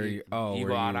stuff. Where you where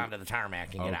go out onto the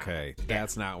tarmac and get out. Okay,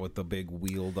 that's not what the big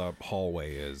wheeled up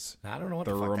hallway is. I don't know what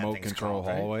the fuck remote that thing's control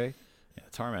called, hallway. Right? Yeah,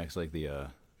 tarmac's the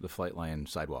flight line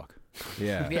sidewalk.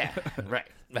 Yeah. Yeah, right.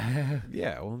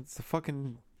 Yeah, well, it's the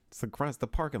fucking It's the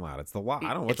parking lot. It's the lot. I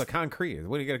don't know what the concrete is.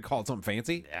 What are you going to call it? Something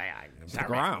fancy? It's the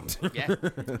ground. Yeah.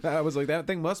 I was like, that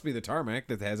thing must be the tarmac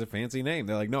that has a fancy name.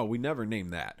 They're like, no, we never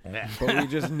named that. Yeah. But we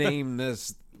just named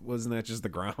this. Wasn't that just the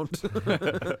ground?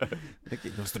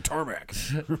 It's the tarmac.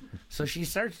 So she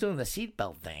starts doing the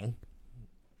seatbelt thing,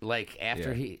 like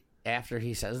after he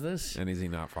says this. And is he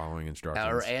not following instructions?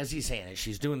 Or as he's saying it,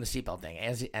 she's doing the seatbelt thing.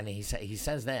 He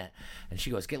says that, and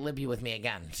she goes, "Get lippy with me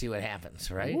again. See what happens."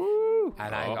 Right? Woo!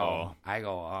 And I go,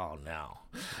 "Oh no!"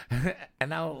 And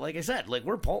now, like I said, like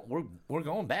we're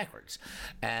going backwards,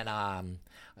 and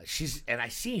I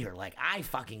see her like eye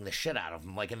fucking the shit out of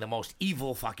him, like in the most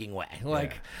evil fucking way,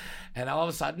 like, and all of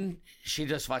a sudden she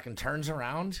just fucking turns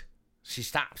around. She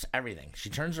stops everything. She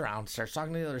turns around, starts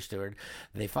talking to the other steward.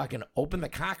 They fucking open the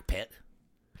cockpit,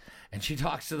 and she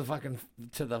talks to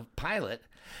the pilot,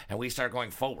 and we start going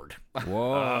forward.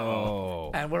 Whoa!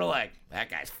 And we're like,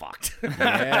 that guy's fucked.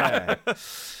 Yeah.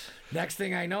 Next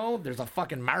thing I know, there's a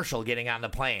fucking marshal getting on the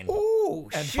plane. Ooh,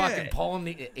 and shit. fucking pulling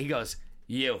he goes,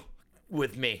 "You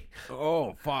with me."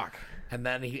 Oh, fuck. And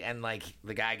then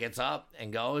the guy gets up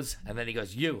and goes, and then he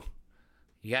goes, You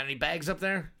got any bags up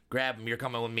there? Grab them. You're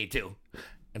coming with me too.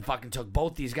 And fucking took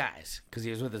both these guys because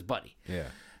he was with his buddy. Yeah.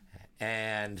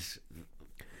 And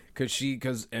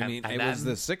Because I mean, it was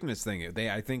the sickness thing.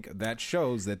 I think that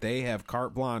shows that they have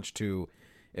carte blanche to,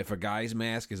 if a guy's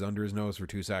mask is under his nose for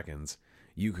 2 seconds,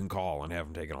 you can call and have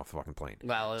him taken off the fucking plane.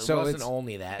 Well, it wasn't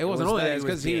only that. It wasn't only that. It's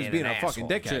because he was being an a fucking asshole,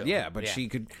 dickhead. too. Yeah, but she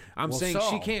could. I'm saying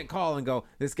she can't call and go,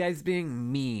 "This guy's being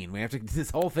mean. We have to.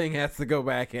 This whole thing has to go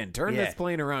back in. Turn this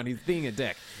plane around. He's being a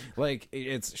dick." Like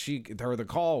the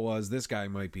call was, this guy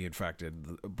might be infected,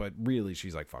 but really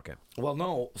she's like, "Fuck him." Well,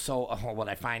 no. So what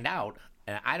I find out,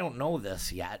 and I don't know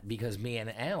this yet because me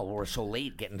and Al were so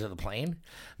late getting to the plane.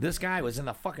 This guy was in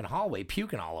the fucking hallway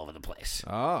puking all over the place.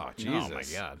 Oh, Jesus. Oh my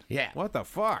God. Yeah. What the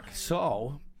fuck?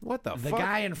 So What the the fuck?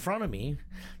 guy in front of me,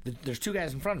 there's two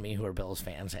guys in front of me who are Bills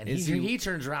fans, and he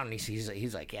turns around and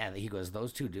he's like, yeah, he goes,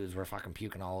 those two dudes were fucking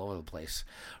puking all over the place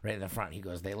right in the front. He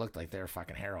goes, they looked like they were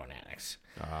fucking heroin addicts.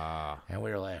 And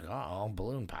we were like, oh,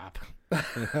 balloon pop.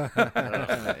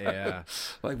 Yeah.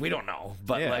 Like, we don't know,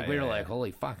 but Yeah, like we were yeah, like,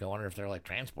 holy fuck, I wonder if they're like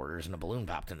transporters and a balloon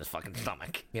popped in his fucking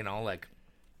stomach, you know, like.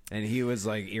 And he was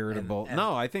like irritable.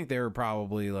 No, I think they were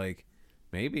probably like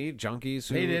maybe junkies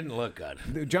who They didn't look good.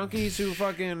 The junkies who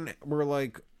fucking were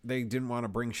like, they didn't want to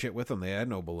bring shit with them. They had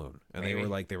no balloon, and Maybe. they were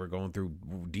like, they were going through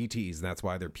DTs, and that's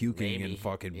why they're puking Maybe. and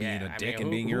fucking Yeah, being a I dick mean,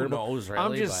 and being who irritable. knows, I'm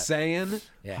really, just but- saying,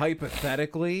 Yeah.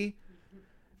 hypothetically,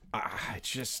 it's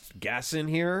just guessing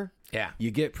here. Yeah.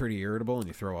 You get pretty irritable and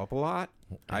you throw up a lot.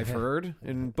 I've heard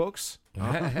in books.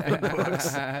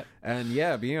 And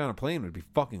yeah, being on a plane would be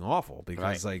fucking awful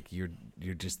because like you're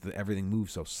just everything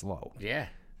moves so slow. Yeah.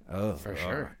 Oh, For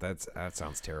sure. That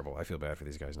sounds terrible. I feel bad for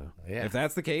these guys now. Yeah. If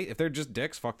that's the case, if they're just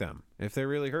dicks, fuck them. If they're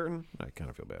really hurting, I kind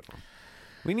of feel bad for them.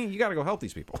 You got to go help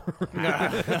these people.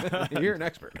 You're an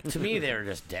expert. To me, they were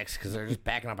just dicks because they're just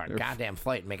backing up our goddamn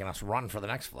flight and making us run for the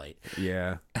next flight.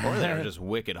 Yeah. Or they were just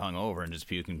wicked hungover and just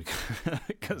puking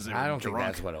because they were I don't drunk. think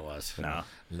that's what it was.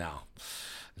 No.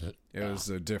 It was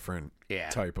a different Yeah.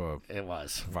 type of It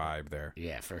was. vibe there.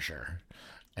 Yeah, for sure.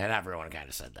 And everyone kind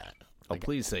of said that. Oh,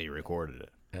 please say you recorded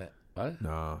it. What?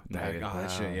 No.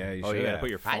 That shit, yeah, you Oh, should you got to have. put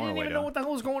your phone I didn't away. even know what the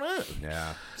hell was going on.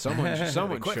 Yeah.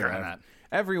 Someone quicker should on have. that.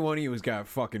 Every one of you has got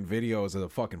fucking videos of the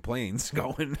fucking planes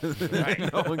going.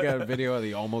 No one got a video of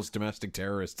the almost domestic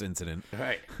terrorist incident.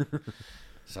 Right.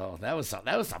 So that was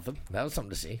something. That was something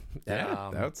to see.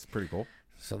 Yeah, that's pretty cool.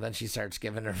 So then she starts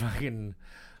giving her fucking.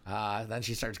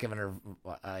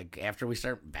 Like, after we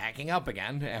start backing up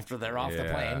again, after they're off the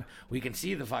Yeah. plane, we can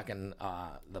see the fucking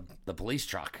the police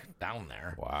truck down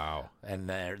there. Wow. And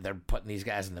they're putting these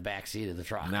guys in the back seat of the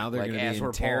truck. Now they're like, going to as be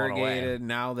we're pulling away. interrogated.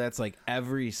 Now that's like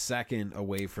every second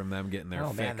away from them getting their Oh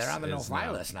fix. man, they're on the is no-fly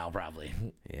now. list now, probably.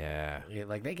 Yeah. Yeah,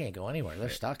 like they can't go anywhere. They're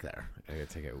stuck there. I got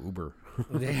to take an Uber.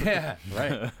 Yeah,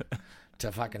 right.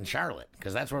 To fucking Charlotte,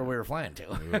 because that's where we were flying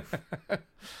to.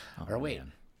 Or wait,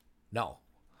 no,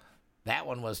 that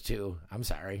one was to. I'm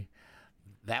sorry,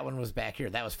 that one was back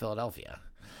here. That was Philadelphia.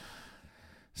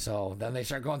 So then they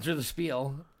start going through the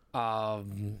spiel.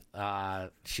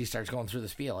 She starts going through the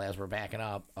spiel as we're backing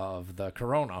up of the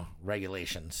Corona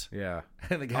regulations. Yeah.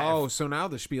 The guy- Oh, so now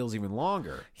the spiel's even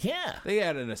longer. Yeah, They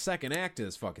added a second act to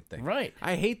this fucking thing. Right.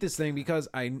 I hate this thing because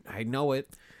I know it,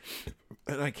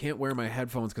 and I can't wear my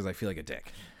headphones because I feel like a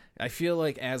dick. I feel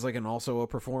like as like also a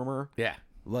performer, yeah.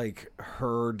 like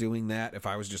her doing that, if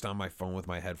I was just on my phone with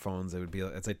my headphones,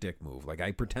 it's a dick move. Like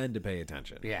I pretend to pay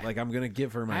attention. Yeah. Like I'm gonna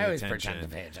give her my I always attention. pretend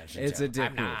to pay attention. It's too. a dick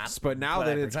I'm move. not, But now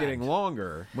that I it's pretend. getting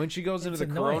longer, when she goes into the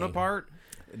It's Corona annoying. part,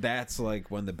 that's like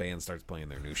when the band starts playing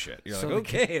their new shit. You're So like,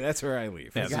 okay, that's where I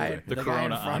leave. Yeah, The guy, the the guy in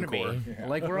Corona front Encore. of me,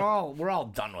 like we're all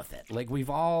done with it. Like we've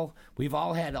all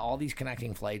had all these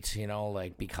connecting flights, you know,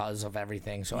 like because of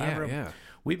everything. So Yeah.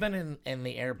 we've been in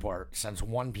the airport since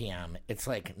 1 p.m. It's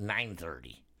like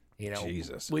 9:30. You know,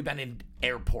 Jesus. We've been in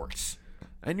airports.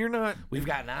 And you're not. We've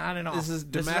gotten on and off. This is our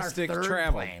domestic third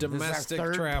travel. plane. This is our Domestic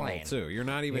third travel plane. too. You're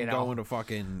not even You know? going to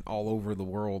fucking all over the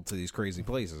world to these crazy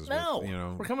places. No, with, you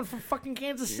know. we're coming from fucking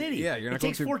Kansas City. Yeah, you're not It going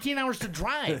takes through- 14 hours to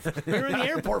drive. You're in the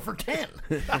airport for 10.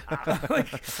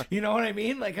 Like, you know what I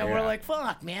mean? Like, we're like,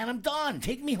 fuck, man, I'm done.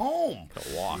 Take me home.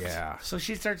 Yeah. So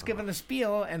she starts giving the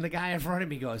spiel, and the guy in front of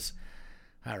me goes,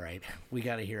 all right, we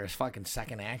got to hear his fucking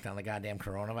second act on the goddamn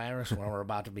coronavirus when we're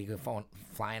about to be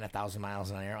flying 1,000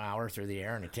 miles an hour through the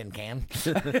air in a tin can.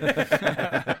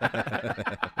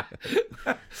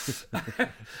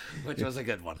 Which was a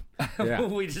good one. Yeah.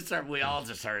 we all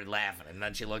just started laughing, and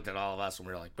then she looked at all of us, and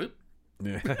we were like, boop.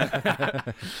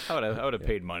 I would have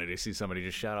paid money to see somebody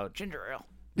just shout out ginger ale.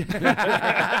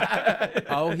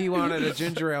 Oh, he wanted a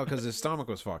ginger ale because his stomach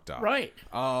was fucked up. Right.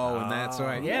 Oh, and that's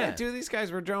why. yeah. Dude, these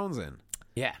guys were jonesing.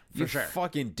 Yeah, for You sure.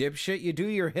 fucking dipshit. You do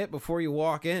your hit before you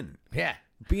walk in. Yeah.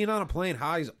 Being on a plane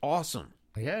high is awesome.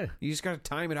 Yeah. You just got to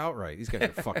time it out right. These guys are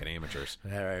fucking amateurs.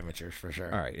 They're amateurs, for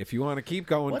sure. All right, if you want to keep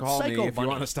going, What's call me. Psycho If Bunny? you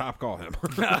want to stop, call him.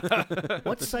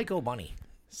 What's Psycho Bunny?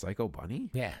 Psycho Bunny?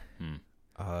 Yeah.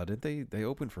 Did they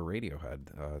open for Radiohead?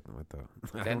 With the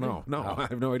I Did don't know. they? No, Oh. I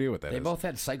have no idea what that is. They both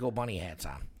had Psycho Bunny hats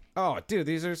on. Oh, dude,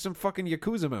 these are some fucking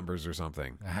Yakuza members or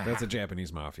something. That's a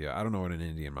Japanese mafia. I don't know what an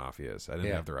Indian mafia is. I didn't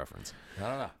Yeah. have the reference. I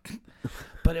don't know.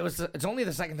 But it's only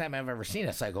the second time I've ever seen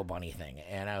a Psycho Bunny thing.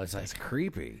 And I was like, It's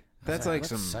creepy. That's "What's like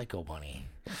some. Psycho Bunny.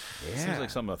 Yeah. Seems like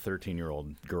something a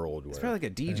 13-year-old girl would wear. It's probably like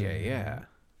a DJ. Yeah.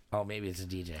 Oh, maybe it's a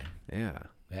DJ. Yeah.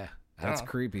 Yeah. I don't That's know.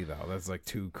 creepy though. That's like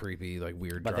two creepy, like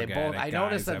weird. But they drug both. addict I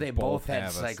noticed guys that they both had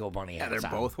have a- Psycho Bunny Yeah, hats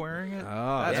they're on. both wearing it.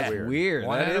 Oh, that's Yeah. weird.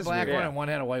 One That had a is black weird. one and one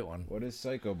had a white one. What is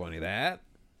Psycho Bunny? That?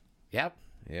 Yep.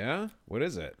 Yeah. What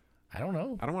is it? I don't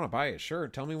know. I don't want to buy it. Sure,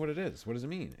 tell me what it is. What does it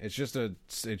mean? It's just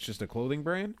a clothing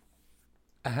brand.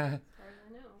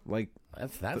 Like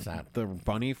That's not. the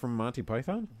bunny from Monty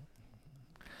Python.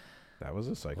 That was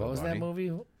a Psycho. What was Bunny. that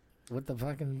movie with the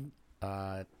fucking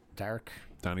dark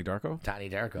Donnie Darko. Donnie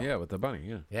Darko? Yeah, with the bunny.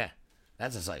 Yeah. Yeah.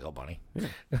 That's a Psycho Bunny.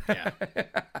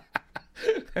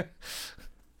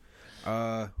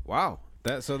 Wow.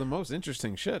 So the most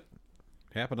interesting shit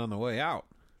happened on the way out.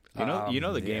 You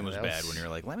know the game was that bad was- when you're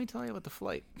like, let me tell you about the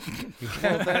flight.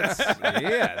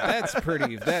 That's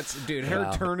pretty. That's dude. Her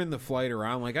turning the flight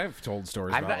around. Like I've told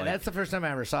stories about. Like, that's the first time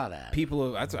I ever saw that. people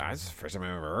who. That's the first time I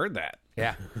ever heard that.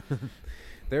 Yeah.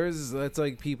 That's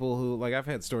like people who like I've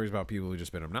had stories about people who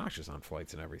just been obnoxious on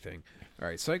flights and everything. All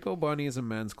right, Psycho Bunny is a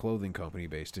men's clothing company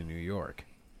based in New York.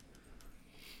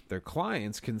 Their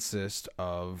clients consist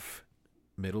of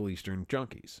Middle Eastern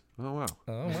junkies. Oh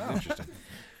wow, interesting.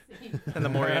 And the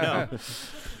more you know.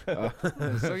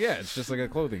 So yeah, it's just like a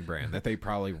clothing brand that they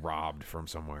probably robbed from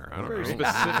somewhere. I don't Very know.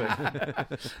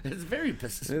 specific. It's very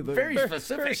specific.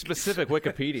 Very specific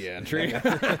Wikipedia entry.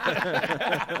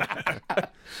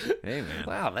 Hey man,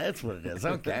 Wow, that's what it is.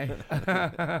 Okay.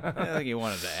 I think he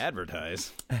wanted to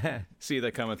advertise. See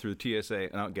that coming through TSA.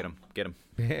 No, get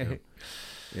him.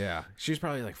 yeah, she's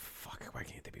probably like, "Fuck, why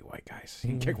can't they be white guys?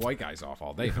 You can kick white guys off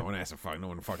all day. No one has to fuck. No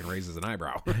one fucking raises an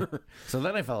eyebrow." So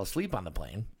then I fell asleep on the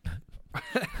plane.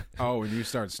 Oh, and you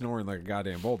start snoring like a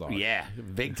goddamn bulldog. Yeah,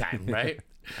 big time, right?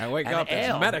 I wake And up, there's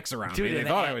Al- medics around dude, me. They and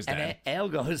thought Al- I was dead.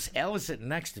 And Al was sitting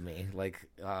next to me, like,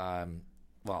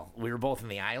 well, we were both in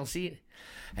the aisle seat,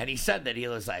 and he said that he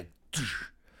was like,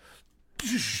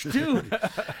 dude,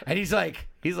 and he's like,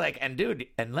 and dude,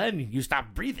 and then you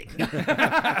stop breathing.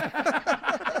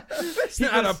 It's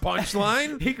not a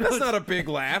punchline. he That's goes- not a big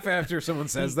laugh after someone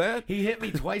says that. He hit me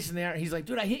twice in the arm. He's like,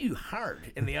 dude, I hit you hard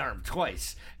in the arm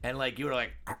twice, and like you were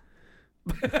like.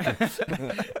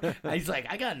 He's like,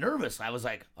 I got nervous. I was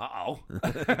like, uh-oh.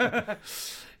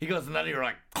 He goes, and then you were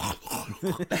like,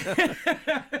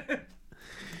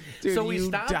 Dude, So we you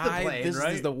stopped the died. plane, This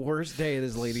right? is the worst day of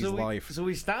this lady's life. So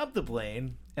we stopped the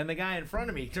plane, and the guy in front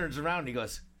of me turns around and he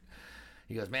goes,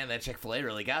 man, that Chick-fil-A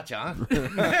really got you, huh?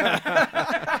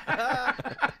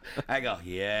 I go,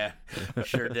 yeah,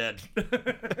 sure did.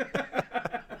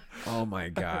 Oh my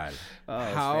god!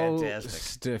 it's How fantastic.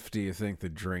 stiff do you think the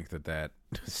drink that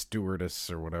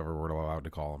stewardess or whatever we're allowed to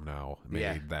call him now made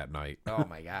Yeah. that night? Oh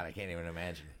my God, I can't even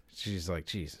imagine. She's like,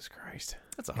 Jesus Christ!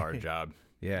 That's a hard job.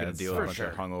 Yeah, Gotta it's deal with for a bunch sure.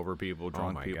 of hungover people, Oh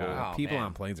drunk my people. god! Oh, People man.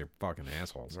 on planes are fucking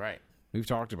assholes. Right. We've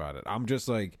talked about it. I'm just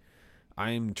like,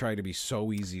 I'm trying to be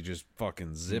so easy, just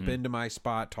fucking zip into my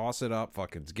spot, toss it up,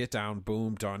 fucking get down,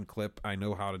 boom, done, clip. I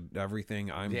know how to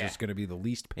everything. I'm just going to be the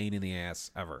least pain in the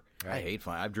ass ever. I hate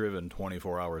flying. I've driven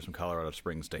 24 hours from Colorado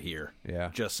Springs to here. Yeah.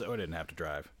 Just so I didn't have to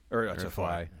drive. Or to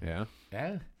fly. Yeah.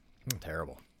 Yeah.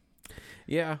 Terrible.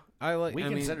 Yeah. I like, We I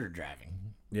mean, considered driving.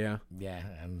 yeah. Yeah,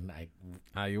 and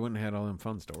You wouldn't have had all them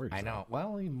fun stories. I know.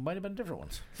 Well, it might have been different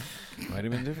ones. Might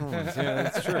have been different ones. Yeah,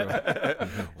 that's true.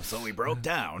 So we broke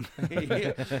down.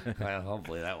 Yeah. Well,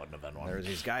 hopefully that wouldn't have been one. There was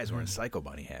these guys wearing Psycho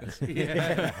Bunny hats. You would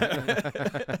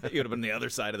have been the other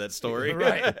side of that story.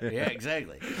 Right. Yeah,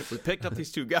 exactly. We picked up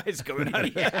these two guys coming out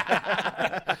of here.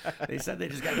 They said they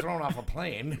just got thrown off a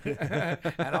plane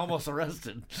and almost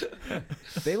arrested.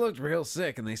 They looked real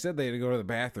sick, and they said they had to go to the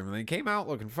bathroom, and they came out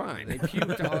looking fine. They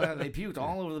puked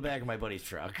all over the back of my buddy's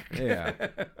truck. Yeah.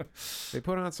 They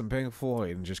put on some Pink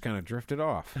Floyd and just kind of drifted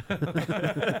off.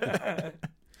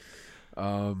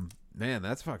 Man,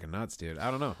 that's fucking nuts, dude.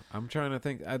 I don't know. I'm trying to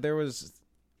think.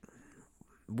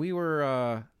 We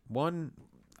were, one,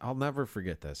 I'll never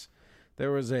forget this.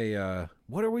 There was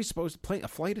what are we supposed to play? A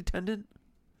flight attendant?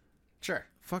 Sure.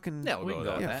 Fucking, Yeah, we'll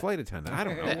go with that. flight attendant. I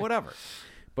don't know, whatever.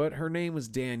 But her name was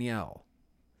Danielle.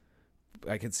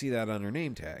 I could see that on her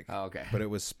name tag. Oh, okay. But it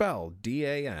was spelled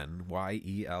Danyell.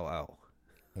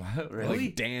 What? Really?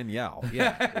 Like Danielle.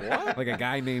 Yeah. What? Like a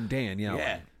guy named Danielle.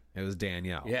 Yeah. It was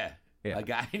Danielle. Yeah. Yeah. A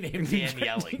guy named Dan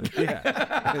Yelling.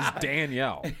 Yeah. It was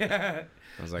Danielle. I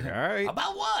was like, all right.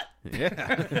 About what?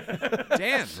 Yeah.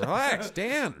 Dan, relax,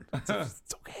 Dan. It's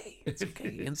okay. It's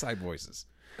okay. Inside voices.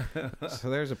 So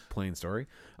there's a plain story.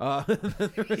 The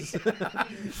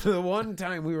one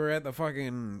time we were at the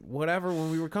fucking whatever,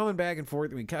 when we were coming back and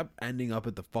forth, we kept ending up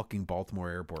at the fucking Baltimore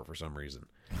airport for some reason.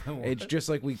 It's just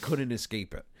like we couldn't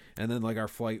escape it. And then like our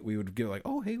flight, we would get like,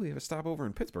 oh hey, we have a stopover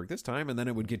in Pittsburgh this time, and then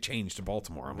it would get changed to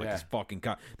Baltimore. I'm like, Yeah. this fucking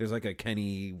there's like a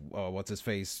Kenny, what's his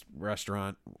face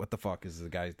restaurant. What the fuck is the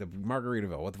guy's the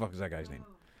Margaritaville? What the fuck is that guy's name?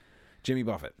 Jimmy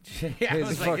Buffett. Yeah, I His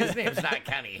was like, his fucking- name's not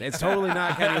Kenny. It's totally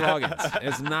not Kenny Loggins.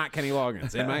 It's not Kenny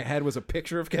Loggins. In my head was a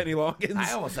picture of Kenny Loggins.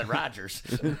 I almost said Rogers.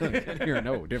 Here,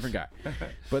 no, different guy.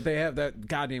 But they have that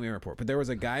goddamn airport. But there was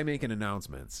a guy making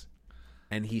announcements,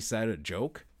 and he said a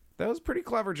joke. That was a pretty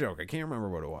clever joke. I can't remember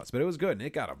what it was, but it was good, and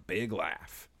it got a big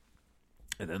laugh.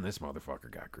 And then this motherfucker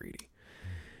got greedy.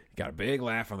 Got a big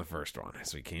laugh on the first one,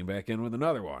 so he came back in with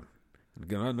another one.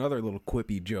 Got another little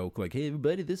quippy joke like, hey,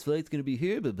 everybody, this flight's going to be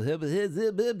here. And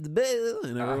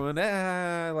everyone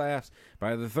laughs.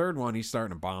 By the third one, he's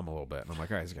starting to bomb a little bit. And I'm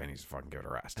like, all right, this guy needs to fucking give it a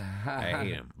rest. I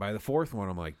hate him. By the fourth one,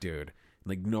 I'm like, dude,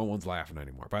 like no one's laughing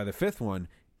anymore. By the fifth one,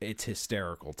 it's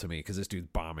hysterical to me because this dude's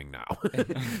bombing now.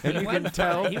 And you can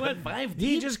tell. He went 5 deep.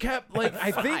 He just kept like I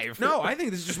think Five. I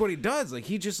think this is just what he does. Like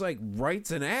he just like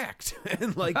writes an act,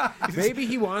 and like maybe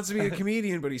he wants to be a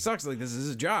comedian, but he sucks. Like this is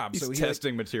his job, He's so he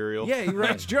testing material. yeah, he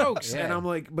writes jokes, Yeah. and I'm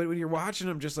like, but when you're watching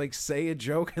him just like say a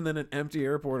joke, and then an empty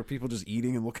airport of people just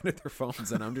eating and looking at their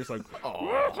phones, and I'm just like,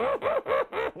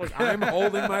 like I'm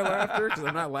holding my laughter because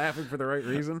I'm not laughing for the right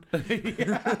reason.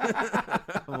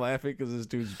 I'm laughing because this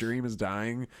dude's dream is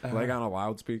dying, like on a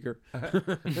loudspeaker.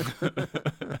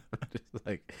 Just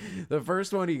like the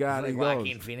first one he got, Like he goes,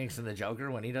 Joaquin Phoenix and the Joker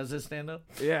when he does his stand-up.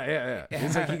 yeah.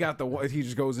 It's like he got he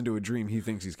just goes into a dream he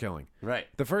thinks he's killing. Right.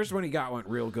 The first one he got went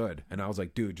real good, and I was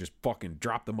like, dude, just fucking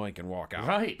drop the mic and walk out.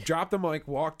 Right. Drop the mic,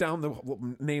 walk down the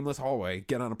nameless hallway,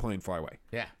 get on a plane, fly away.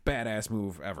 Yeah. Badass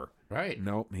move ever. Right.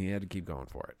 Nope, he had to keep going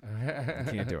for it.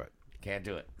 Can't do it. Can't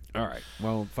do it. All right.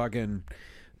 Well, fucking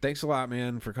thanks a lot,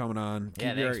 man, for coming on.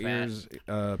 Yeah, Keep your thanks,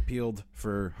 ears peeled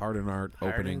for Hard and Art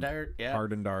opening. Dart, yeah.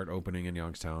 Hard and Art opening in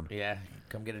Youngstown. Yeah.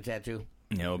 Come get a tattoo.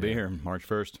 Yeah, we'll be here March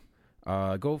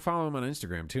 1st. Go follow him on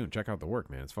Instagram, too, and check out the work,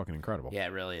 man. It's fucking incredible. Yeah,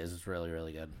 it really is. It's really,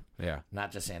 really good. Yeah.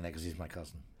 Not just saying that because he's my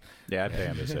cousin. Yeah, I'd pay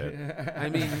him to say it. I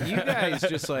mean, you guys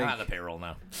just I'm on like, the payroll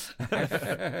now.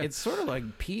 it's sort of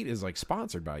like Pete is like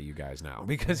sponsored by you guys now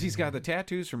because he's got the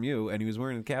tattoos from you and he was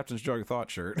wearing the Captain's Jug of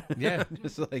Thought shirt. Yeah.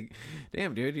 Just like,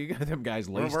 damn, dude, you got them guys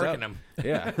We're laced working up. them.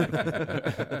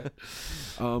 Yeah.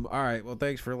 All right. Well,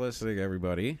 thanks for listening,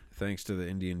 everybody. Thanks to the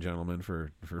Indian gentleman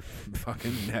for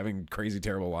fucking having crazy,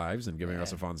 terrible lives and giving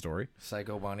us a fun story.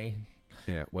 Psycho Bunny.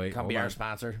 Yeah. Wait. Come hold be our on.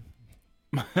 sponsor.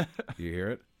 You hear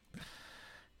it?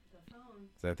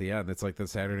 It's at the end. It's like the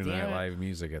Saturday Night Damn it. Live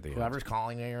music at the end. Whoever's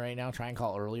calling me right now, try and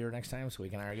call earlier next time so we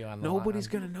can argue on the Nobody's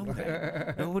gonna know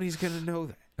that. Nobody's gonna know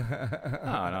that.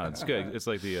 No, it's good. It's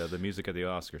like the music at the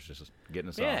Oscars, just getting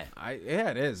us Yeah. off. Yeah,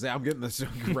 it is. I'm getting this.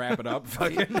 Wrap it up.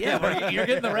 Yeah, you're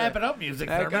getting the wrap it up music.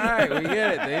 All Thurman. right, we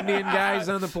get it. The Indian guys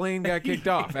on the plane got kicked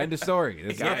off. End of story.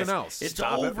 There's Guys, nothing else. It's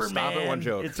Stop it- over, stop man. at one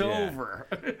joke. It's Yeah. over.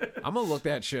 I'm gonna look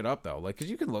that shit up though, like, cause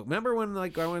you can look. Remember when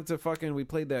like I went to we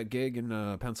played that gig in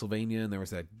Pennsylvania, and there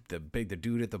was the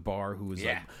dude at the bar who was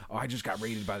like, "Oh, I just got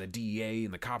raided by the DEA,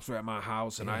 and the cops were at my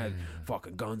house, and I had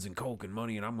fucking guns and coke and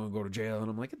money, and I'm gonna go to jail." And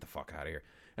I'm like, "Get the fuck out of here."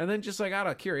 And then just like out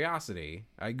of curiosity,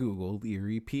 I Googled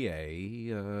Erie,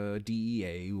 PA,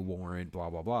 DEA warrant, blah,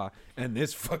 blah, blah. And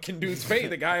this fucking dude's face,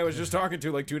 the guy I was just talking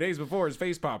to like 2 days before, his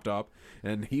face popped up,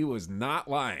 and he was not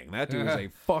lying. That dude is a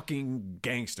fucking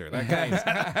gangster. That guy's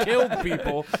killed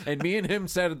people, and me and him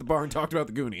sat at the bar and talked about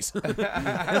the Goonies. That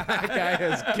guy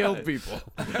has killed people.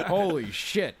 Holy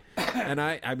shit. And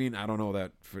I mean, I don't know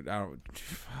that.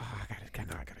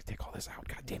 I gotta take all this out.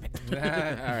 God damn it! All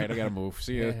right, I gotta move.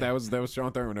 See ya. That was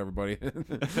Sean Thurman, everybody.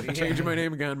 Changing my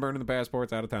name again, burning the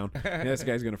passports, out of town. Yeah, this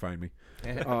guy's gonna find me.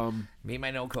 Me and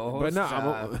my no co-host, But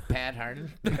no, Pat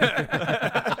Harden.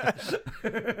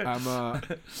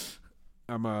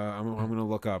 I'm gonna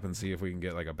look up and see if we can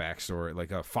get like a backstory,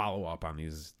 like a follow up on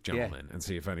these gentlemen, and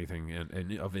see if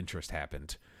anything of interest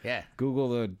happened. Yeah,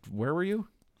 Google where were you?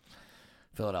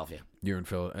 Philadelphia. You're in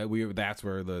Philly. That's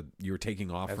where you were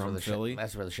taking off from Philly.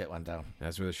 That's where the shit went down.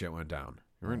 That's where the shit went down.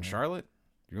 You're in Charlotte.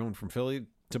 You're going from Philly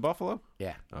to Buffalo.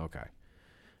 Yeah, Okay.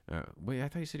 Wait, I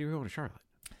thought you said you were going to Charlotte.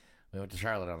 we went to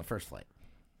Charlotte on the first flight,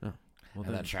 Oh, well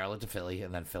and then Charlotte to Philly,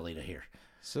 and then Philly to here.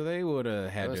 So they would have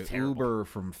had was to terrible. Uber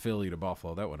from Philly to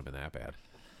Buffalo. That wouldn't have been that bad.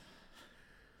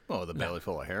 Oh, the belly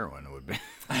full of heroin would be.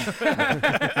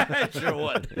 Sure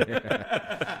would.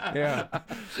 Yeah.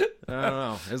 I don't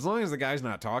know. As long as the guy's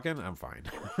not talking, I'm fine.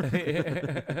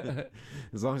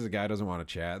 As long as the guy doesn't want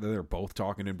to chat, they're both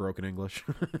talking in broken English.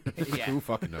 Yeah. Who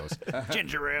fucking knows?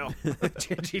 Ginger ale.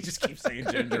 He just keeps saying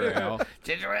ginger ale.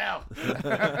 Ginger ale.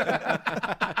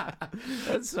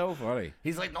 That's so funny.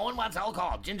 He's like, no one wants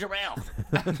alcohol. Ginger ale.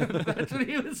 That's what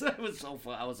he was. It was so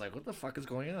fun. I was like, what the fuck is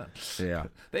going on? Yeah.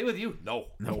 They with you? No.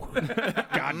 No.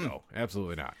 God, no.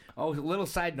 Absolutely not. Oh, a little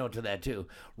side note to that too.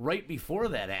 Right before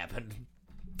that happened,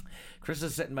 Chris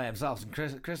is sitting by himself, and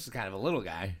Chris is kind of a little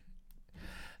guy.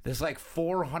 This like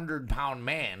 400-pound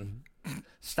man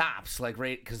stops like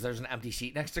right because there's an empty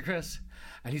seat next to Chris,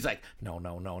 and he's like, no.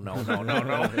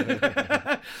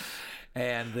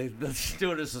 And the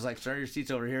stewardess is like, sir, your seat's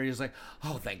over here. He's like,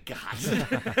 oh, thank God.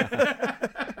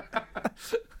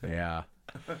 Yeah.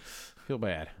 Feel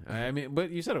bad. I mean,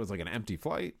 but you said it was like an empty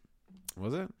flight.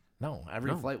 Was it? No,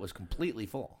 every flight was completely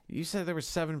full. You said there were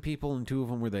 7 people, and 2 of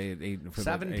them were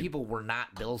Seven people were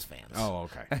not Bills fans. Oh,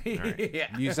 okay. All right.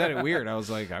 Yeah. You said it weird. I was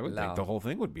like, I would No. think the whole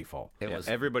thing would be full. It was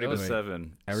Everybody but was-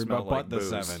 7. Everybody smelled but like the booze.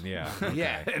 7, yeah.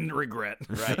 Yeah, And regret.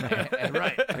 right, and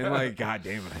right. And like, God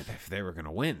damn it, if they were going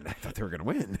to win. I thought they were going to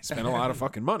win. They spent a lot of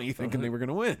fucking money thinking they were going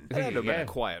to win. It had to have been Yeah. a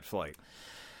quiet flight.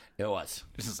 It was.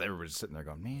 Just as everybody's sitting there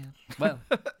going, man. Well,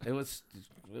 it was.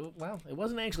 It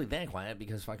wasn't actually that quiet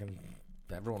because fucking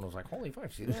everyone was like, "Holy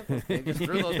fuck, see that? They just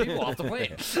threw those people off the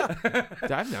plane."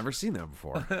 I've never seen that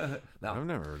before. No. I've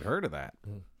never heard of that.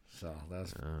 So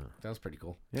that was pretty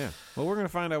cool. Yeah. Well, we're going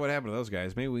to find out what happened to those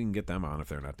guys. Maybe we can get them on if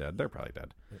they're not dead. They're probably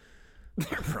dead.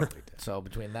 So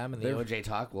between them and the OJ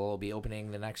talk, we'll be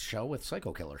opening the next show with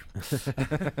Psycho Killer.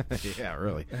 Yeah,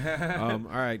 really. All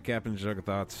right, Captain Jug of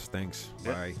Thoughts. Thanks.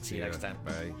 Bye. See you next time.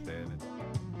 Bye.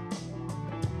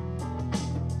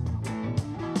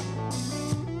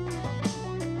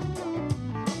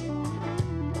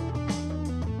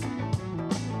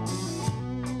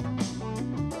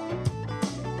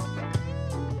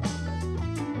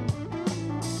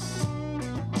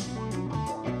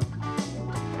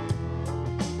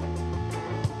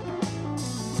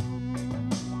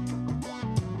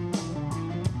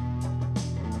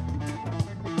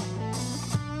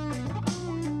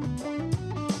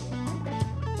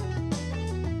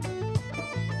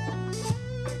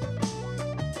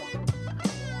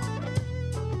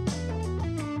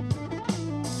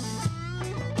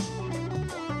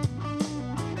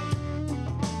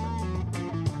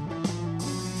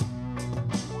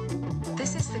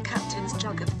 This is the Captain's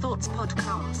Jug of Thoughts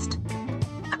podcast,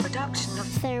 a production of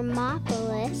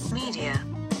Thermopolis Media.